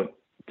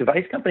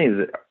 device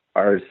companies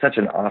are such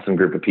an awesome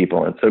group of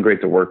people, and it's so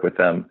great to work with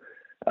them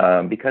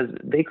because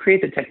they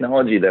create the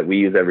technology that we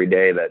use every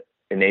day that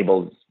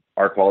enables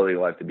our quality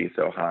of life to be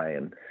so high.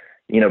 And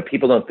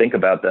people don't think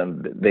about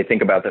them. They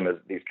think about them as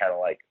these kind of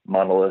like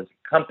monolith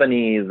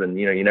companies. And,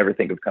 you never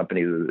think of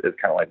companies as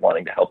kind of like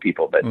wanting to help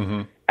people. But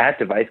at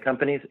device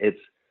companies, it's,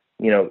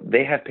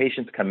 they have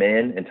patients come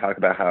in and talk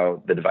about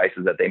how the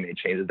devices that they made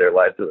changes their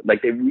lives.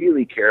 Like, they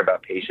really care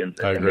about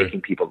patients and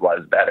making people's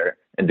lives better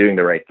and doing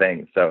the right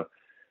thing. So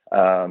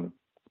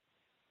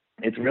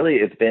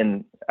it's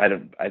been,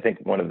 I think,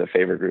 one of the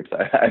favorite groups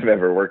I've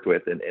ever worked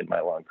with in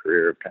my long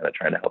career of kind of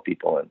trying to help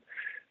people. And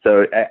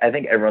so I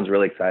think everyone's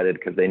really excited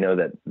because they know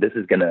that this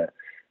is going to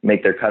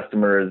make their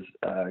customers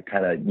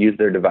kind of use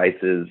their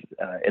devices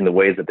in the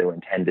ways that they were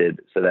intended,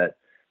 so that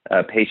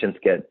patients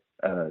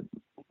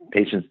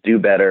do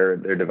better.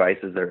 Their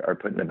devices are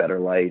put in a better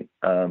light.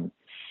 And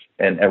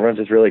everyone's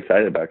just really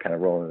excited about kind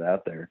of rolling it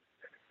out there.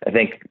 I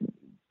think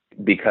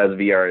because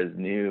VR is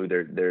new,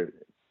 there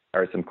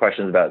are some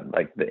questions about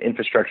like the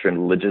infrastructure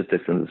and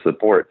logistics and the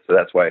support. So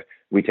that's why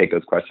we take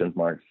those question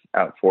marks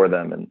out for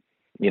them. And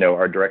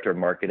our director of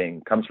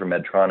marketing comes from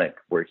Medtronic,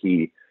 where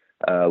he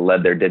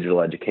led their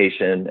digital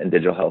education and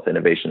digital health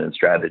innovation and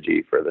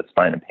strategy for the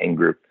spine and pain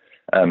group.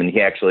 And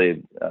he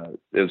actually,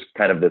 it was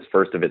kind of this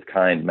first of its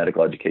kind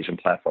medical education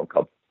platform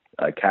called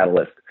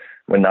Catalyst,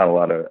 when not a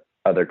lot of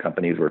other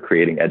companies were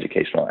creating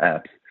educational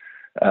apps.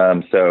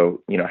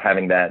 So,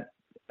 having that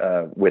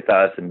with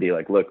us and be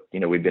like, look,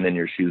 we've been in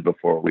your shoes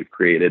before. We've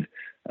created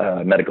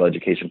medical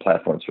education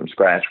platforms from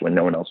scratch when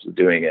no one else was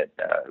doing it.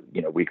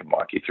 We can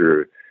walk you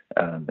through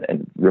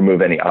and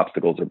remove any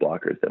obstacles or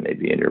blockers that may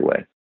be in your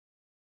way.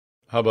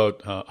 How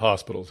about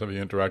hospitals? Have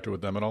you interacted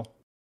with them at all?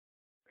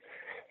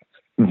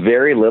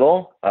 Very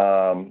little,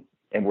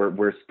 and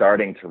we're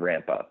starting to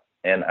ramp up.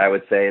 And I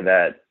would say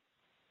that,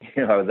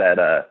 I was at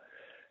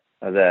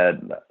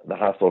the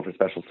hospital for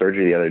special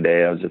surgery the other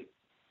day. I was just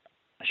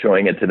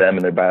showing it to them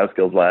in their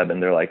bioskills lab,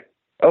 and they're like,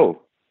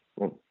 "Oh,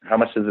 well, how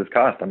much does this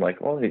cost?" I'm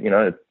like, "Well,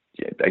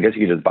 I guess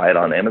you could just buy it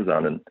on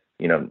Amazon, and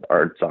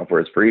our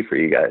software is free for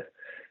you guys."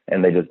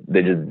 And they just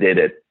did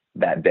it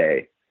that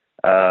day.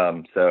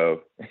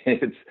 So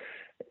it's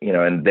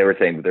and they were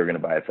saying that they're going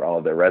to buy it for all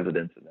of their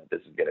residents, and that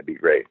this is going to be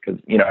great because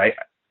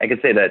I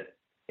could say that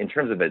in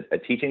terms of a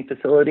teaching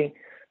facility,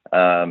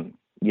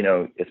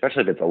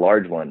 especially if it's a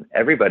large one,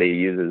 everybody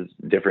uses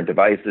different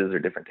devices or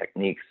different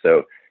techniques.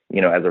 So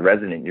as a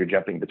resident, you're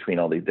jumping between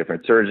all these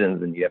different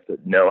surgeons, and you have to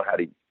know how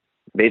to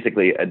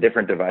basically a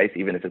different device,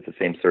 even if it's the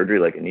same surgery,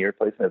 like a knee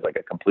replacement, is like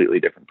a completely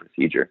different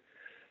procedure.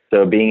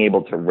 So being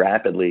able to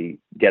rapidly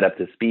get up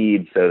to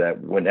speed so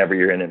that whenever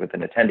you're in it with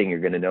an attending, you're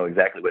going to know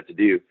exactly what to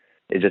do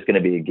is just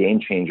going to be a game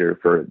changer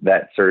for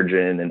that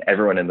surgeon and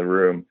everyone in the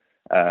room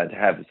to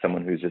have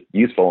someone who's just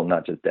useful and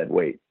not just dead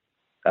weight.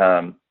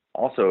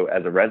 Also,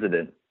 as a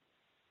resident,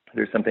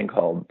 there's something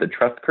called the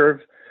trust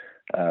curve.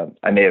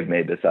 I may have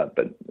made this up,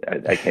 but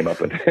I came up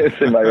with this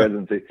in my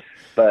residency.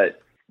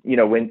 But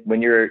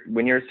when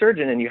you're a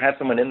surgeon and you have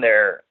someone in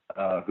there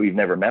who you've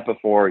never met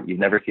before, you've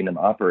never seen them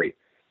operate,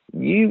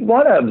 you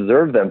want to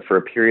observe them for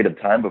a period of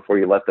time before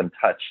you let them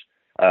touch,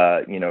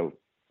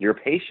 your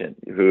patient,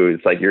 who is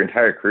like your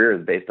entire career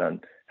is based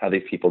on how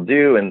these people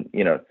do. And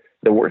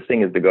the worst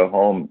thing is to go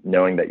home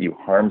knowing that you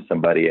harm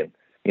somebody, and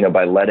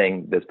by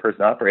letting this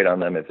person operate on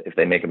them, if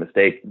they make a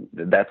mistake,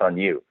 that's on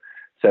you.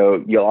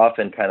 So you'll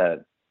often kind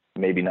of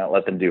maybe not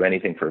let them do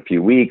anything for a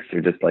few weeks,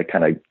 or just like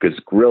kind of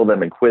just grill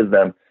them and quiz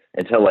them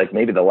until like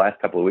maybe the last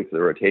couple of weeks of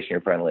the rotation,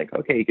 you're finally like,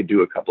 okay, you could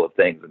do a couple of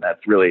things. And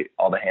that's really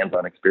all the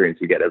hands-on experience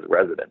you get as a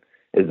resident,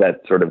 is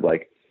that sort of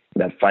like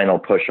that final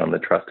push on the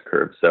trust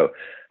curve. So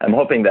I'm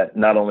hoping that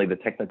not only the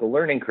technical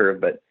learning curve,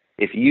 but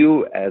if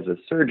you as a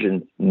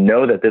surgeon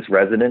know that this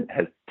resident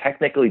has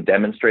technically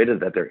demonstrated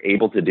that they're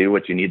able to do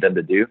what you need them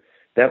to do,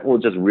 that will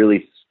just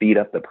really speed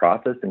up the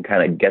process and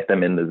kind of get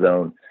them in the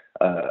zone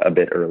a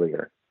bit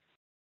earlier.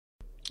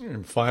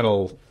 And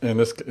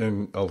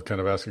I'll kind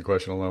of ask a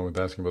question along with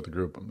asking about the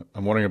group.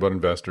 I'm wondering about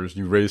investors.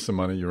 You raised some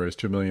money. You raised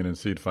 $2 million in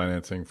seed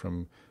financing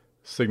from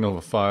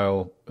Signal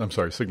Fire,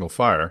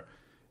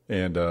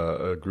 and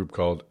a group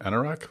called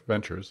Anorak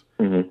Ventures.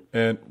 Mm-hmm.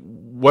 And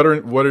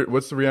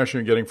what's the reaction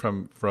you're getting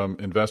from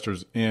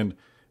investors? And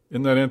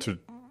in that answer,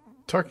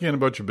 talk again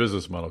about your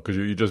business model, because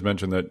you just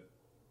mentioned that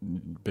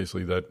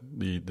basically that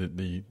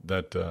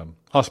that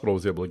hospital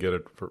was able to get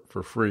it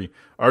for free.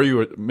 Are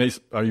you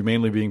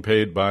mainly being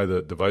paid by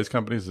the device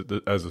companies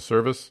as a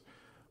service?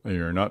 And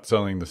you're not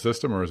selling the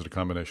system, or is it a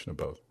combination of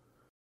both?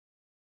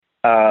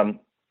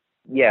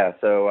 Yeah.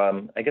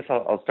 So I guess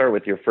I'll start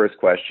with your first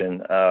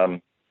question.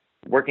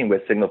 Working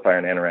with Signal Fire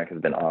and Anorak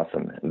has been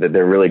awesome.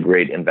 They're really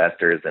great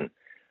investors, and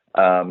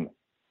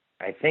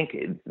I think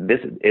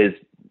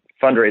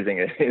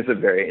fundraising is a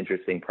very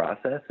interesting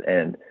process,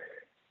 and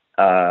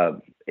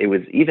it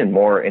was even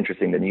more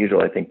interesting than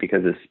usual, I think,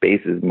 because the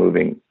space is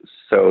moving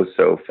so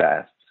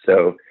fast.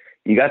 So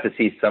you got to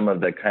see some of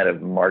the kind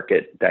of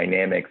market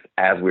dynamics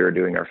as we were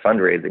doing our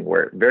fundraising,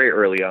 where very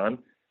early on,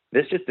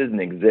 this just didn't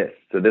exist.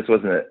 So this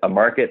wasn't a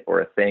market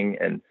or a thing,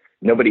 and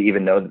nobody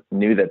even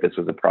knew that this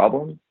was a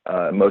problem.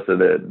 Most of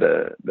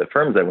the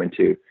firms I went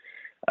to,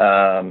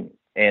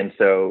 and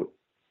so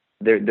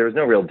there was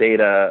no real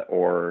data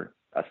or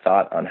a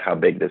thought on how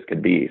big this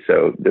could be.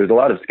 So there's a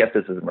lot of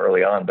skepticism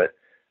early on, but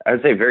I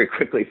would say very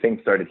quickly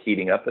things started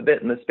heating up a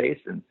bit in the space,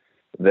 and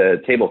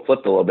the table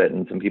flipped a little bit,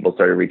 and some people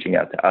started reaching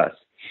out to us.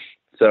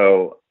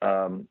 So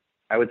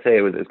I would say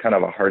it was kind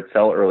of a hard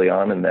sell early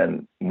on, and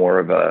then more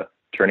of a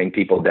turning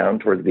people down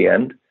towards the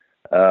end,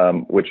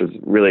 which was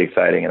really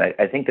exciting. And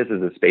I think this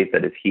is a space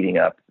that is heating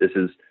up. This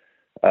is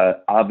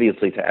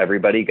obviously to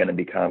everybody going to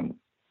become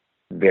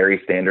very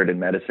standard in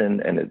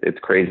medicine, and it's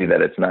crazy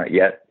that it's not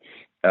yet,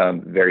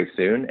 very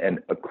soon,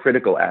 and a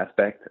critical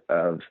aspect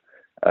of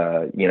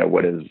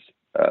what is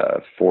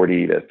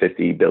 $40 to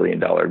 $50 billion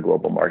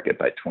global market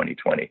by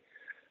 2020.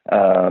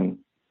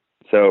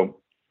 So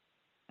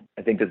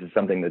I think this is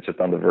something that's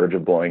just on the verge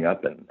of blowing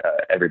up, and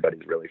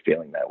everybody's really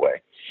feeling that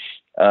way.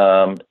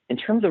 In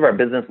terms of our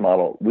business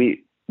model,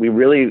 we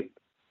really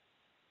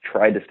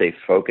tried to stay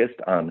focused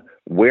on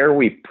where are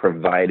we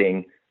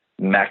providing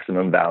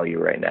maximum value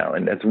right now.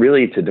 And that's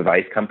really to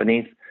device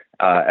companies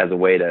as a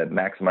way to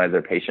maximize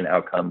their patient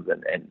outcomes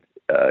and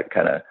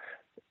kind of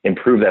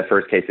improve that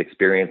first case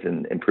experience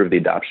and improve the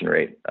adoption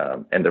rate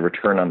and the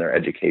return on their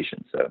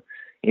education. So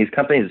these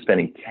companies are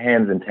spending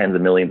tens and tens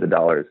of millions of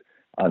dollars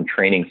on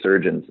training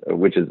surgeons,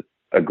 which is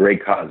a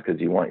great cause because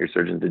you want your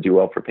surgeons to do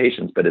well for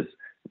patients, but it's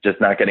just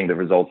not getting the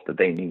results that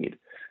they need.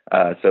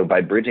 So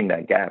by bridging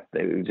that gap,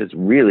 they just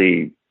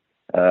really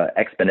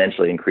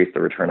exponentially increase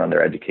the return on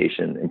their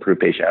education, improve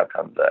patient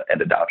outcomes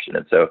and adoption.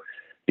 And so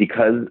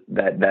because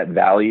that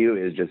value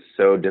is just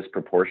so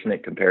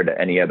disproportionate compared to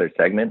any other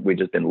segment, we've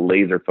just been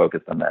laser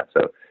focused on that.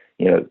 So,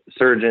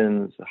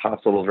 surgeons,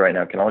 hospitals right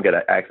now can all get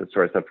access to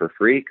our stuff for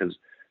free because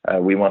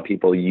we want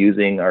people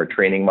using our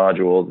training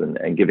modules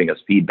and giving us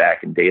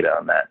feedback and data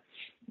on that.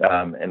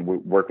 And we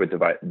work with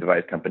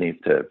device companies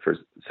for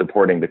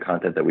supporting the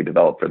content that we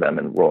develop for them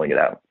and rolling it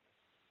out.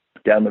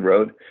 Down the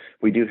road,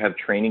 we do have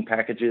training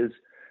packages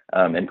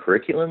and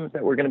curriculums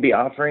that we're going to be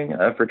offering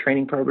for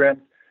training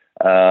programs.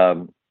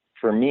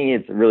 For me,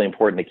 it's really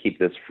important to keep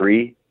this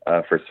free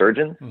for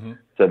surgeons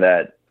so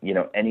that,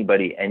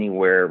 anybody,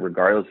 anywhere,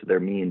 regardless of their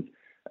means,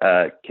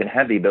 can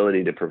have the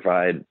ability to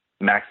provide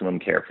maximum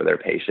care for their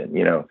patient.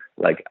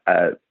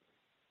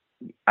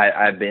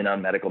 I've been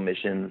on medical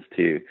missions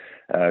to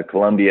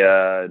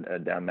Colombia,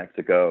 down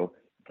Mexico.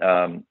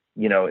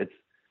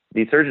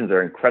 These surgeons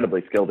are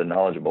incredibly skilled and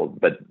knowledgeable,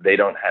 but they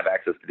don't have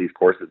access to these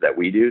courses that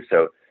we do.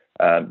 So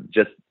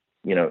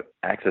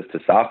access to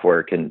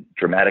software can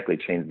dramatically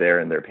change their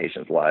and their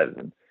patients' lives.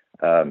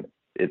 And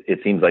it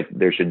seems like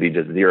there should be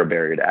just zero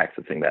barrier to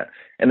accessing that.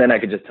 And then I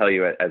could just tell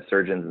you, as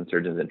surgeons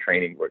in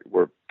training,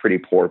 we're pretty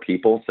poor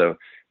people. So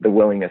the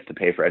willingness to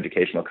pay for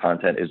educational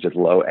content is just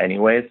low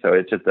anyway. So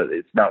it's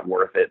not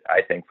worth it,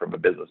 I think, from a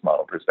business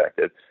model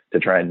perspective, to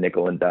try and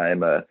nickel and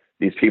dime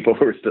these people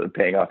who are still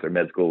paying off their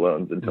med school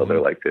loans until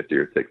they're like 50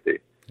 or 60.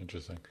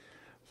 Interesting.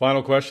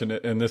 Final question,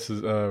 and this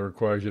is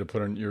requires you to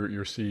put on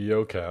your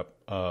CEO cap.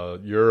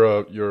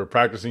 You're a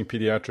practicing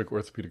pediatric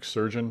orthopedic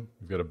surgeon.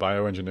 You've got a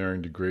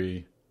bioengineering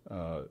degree.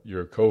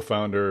 Your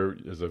co-founder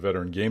is a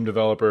veteran game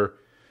developer.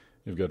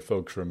 You've got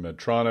folks from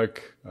Medtronic.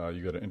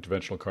 You've got an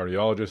interventional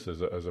cardiologist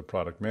as a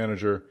product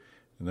manager,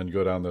 and then you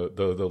go down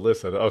the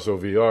list. Also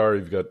VR.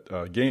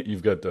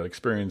 You've got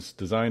experienced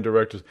design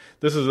directors.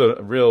 This is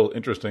a real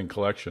interesting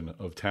collection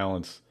of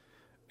talents,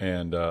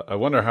 and I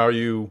wonder how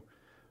you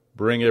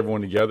bring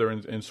everyone together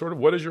and sort of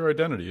what is your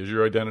identity? Is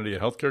your identity a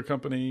healthcare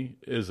company?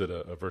 Is it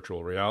a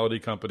virtual reality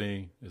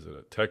company? Is it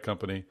a tech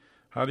company?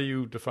 How do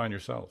you define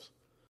yourselves?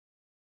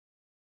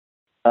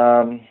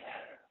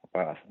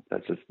 Wow,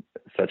 that's just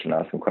such an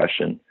awesome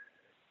question.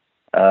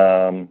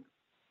 I'm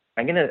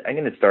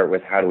gonna start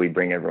with, how do we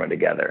bring everyone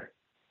together?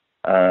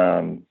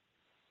 And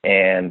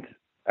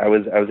I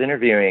was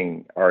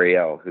interviewing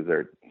Ariel, who's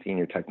our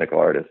senior technical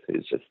artist,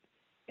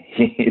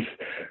 he's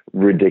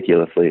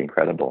ridiculously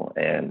incredible.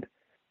 And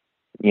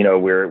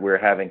we're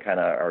having kind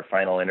of our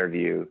final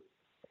interview,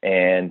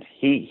 and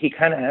he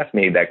kind of asked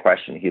me that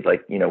question. He's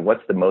like,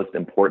 what's the most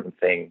important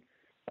thing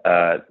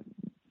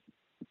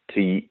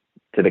to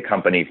the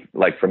company,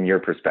 like from your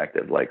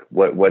perspective, like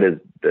what is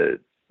the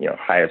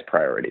highest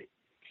priority?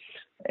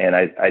 And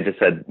I just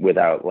said,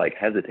 without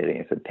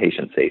hesitating, I said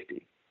patient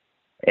safety.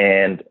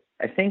 And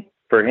I think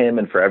for him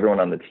and for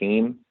everyone on the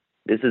team,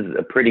 this is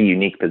a pretty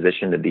unique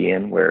position to be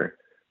in, where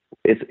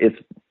it's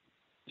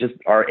just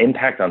our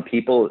impact on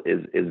people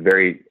is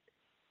very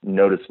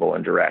noticeable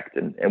and direct.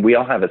 And we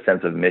all have a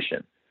sense of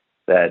mission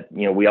that,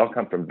 we all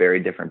come from very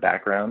different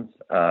backgrounds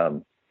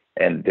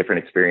and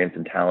different experience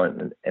and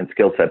talent and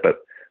skill set,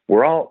 but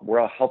we're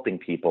all helping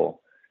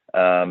people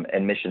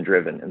and mission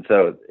driven. And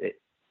so,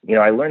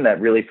 I learned that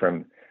really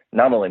from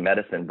not only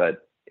medicine,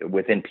 but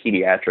within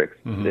pediatrics,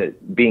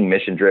 that being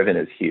mission driven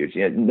is huge.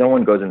 No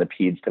one goes into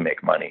peds to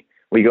make money.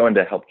 We go in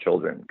to help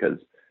children because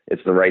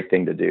it's the right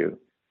thing to do.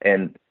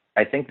 And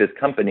I think this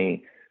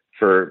company,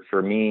 for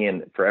me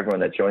and for everyone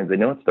that joins, they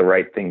know it's the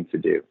right thing to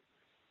do.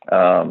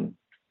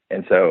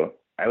 And so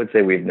I would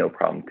say we have no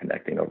problem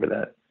connecting over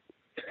that.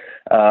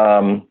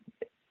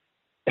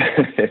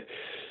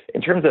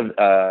 In terms of,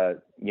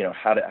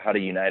 how to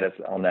unite us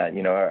on that,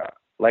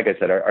 like I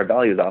said, our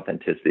value is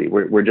authenticity.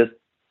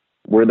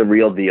 We're the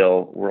real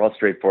deal. We're all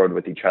straightforward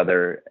with each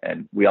other,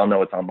 and we all know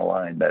what's on the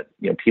line, that,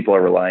 people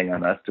are relying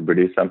on us to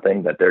produce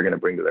something that they're going to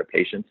bring to their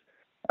patients.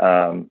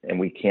 And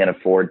we can't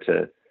afford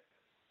to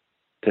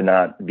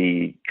not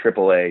be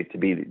AAA, to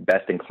be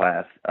best in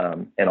class,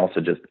 and also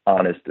just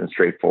honest and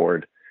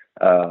straightforward.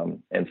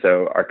 And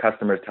so our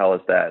customers tell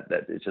us that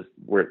it's just,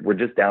 we're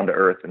just down to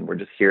earth, and we're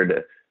just here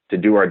to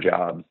do our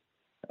jobs,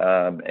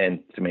 and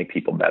to make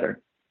people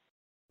better.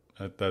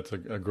 That's a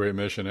great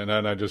mission. And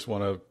then I just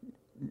want to,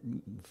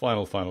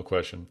 final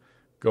question.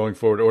 Going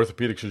forward,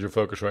 orthopedics is your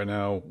focus right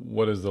now.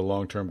 What is the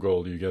long-term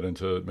goal? Do you get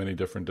into many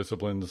different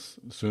disciplines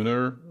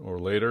sooner or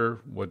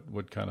later?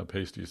 What kind of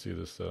pace do you see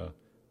this?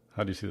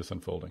 How do you see this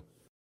unfolding?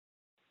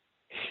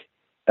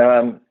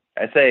 I'd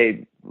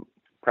say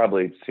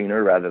probably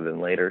sooner rather than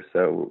later.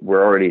 So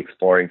we're already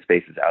exploring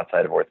spaces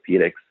outside of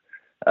orthopedics.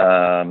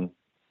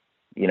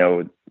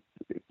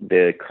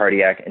 The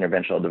cardiac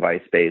interventional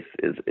device space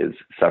is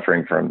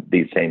suffering from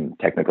these same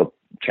technical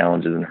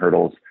challenges and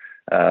hurdles.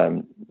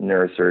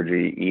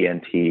 neurosurgery,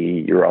 ENT,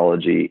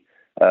 urology.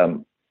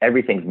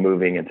 Everything's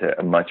moving into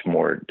a much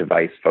more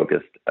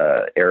device-focused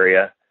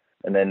area.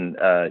 And then,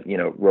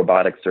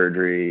 robotic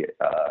surgery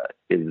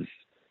is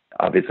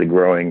obviously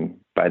growing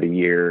by the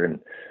year, and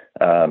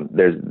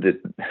there's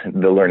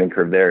the learning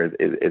curve there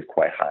is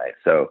quite high.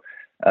 So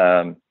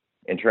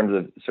in terms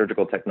of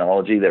surgical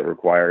technology that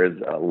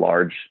requires a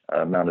large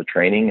amount of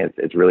training,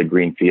 it's really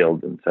green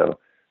field. And so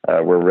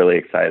we're really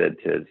excited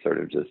to sort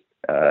of just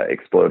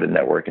explode and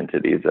network into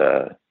these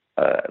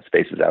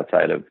spaces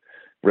outside of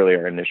really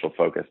our initial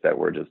focus that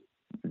we're just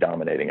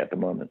dominating at the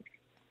moment.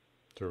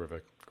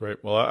 Terrific.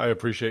 Great. Well, I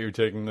appreciate you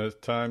taking the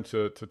time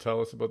to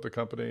tell us about the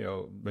company.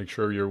 I'll make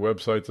sure your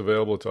website's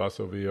available. It's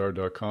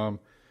osovr.com.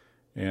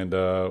 And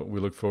we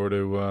look forward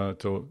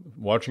to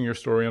watching your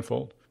story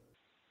unfold.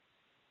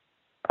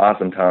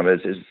 Awesome, Tom.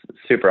 It's just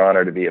super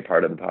honor to be a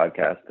part of the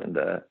podcast, and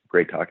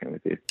great talking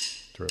with you.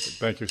 Terrific.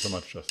 Thank you so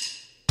much, Justin.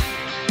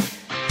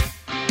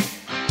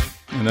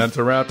 And that's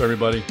a wrap,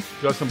 everybody.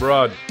 Justin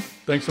Barad,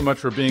 thanks so much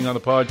for being on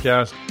the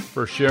podcast,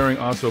 for sharing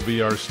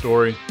OssoVR's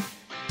story.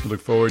 We look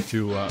forward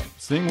to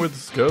seeing where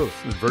this goes.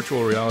 This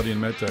virtual reality in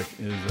medtech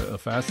is a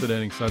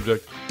fascinating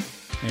subject,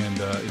 and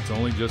it's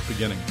only just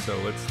beginning. So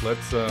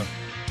let's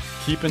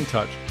keep in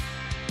touch.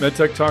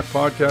 MedTech Talk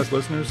podcast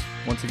listeners,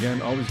 once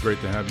again, always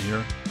great to have you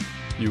here.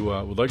 If you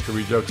would like to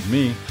reach out to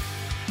me,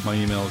 my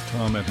email is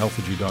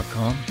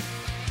tom@healthigy.com.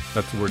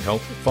 That's the word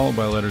health, followed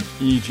by letters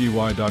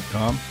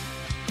EGY.com.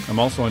 I'm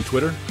also on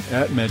Twitter,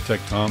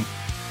 @MedTechTom.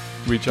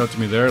 Reach out to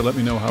me there. Let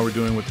me know how we're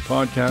doing with the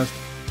podcast,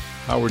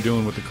 how we're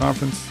doing with the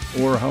conference,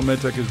 or how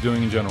MedTech is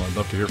doing in general. I'd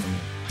love to hear from you.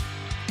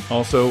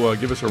 Also,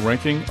 give us a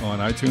ranking on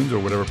iTunes or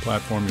whatever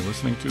platform you're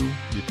listening to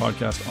the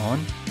podcast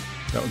on.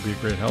 That would be a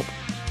great help.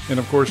 And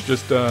of course,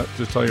 just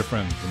tell your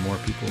friends. The more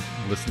people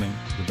listening,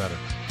 the better.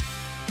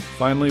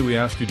 Finally, we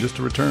ask you just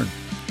to return.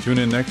 Tune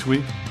in next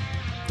week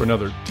for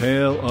another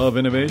tale of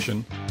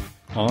innovation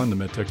on the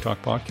MedTech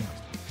Talk podcast.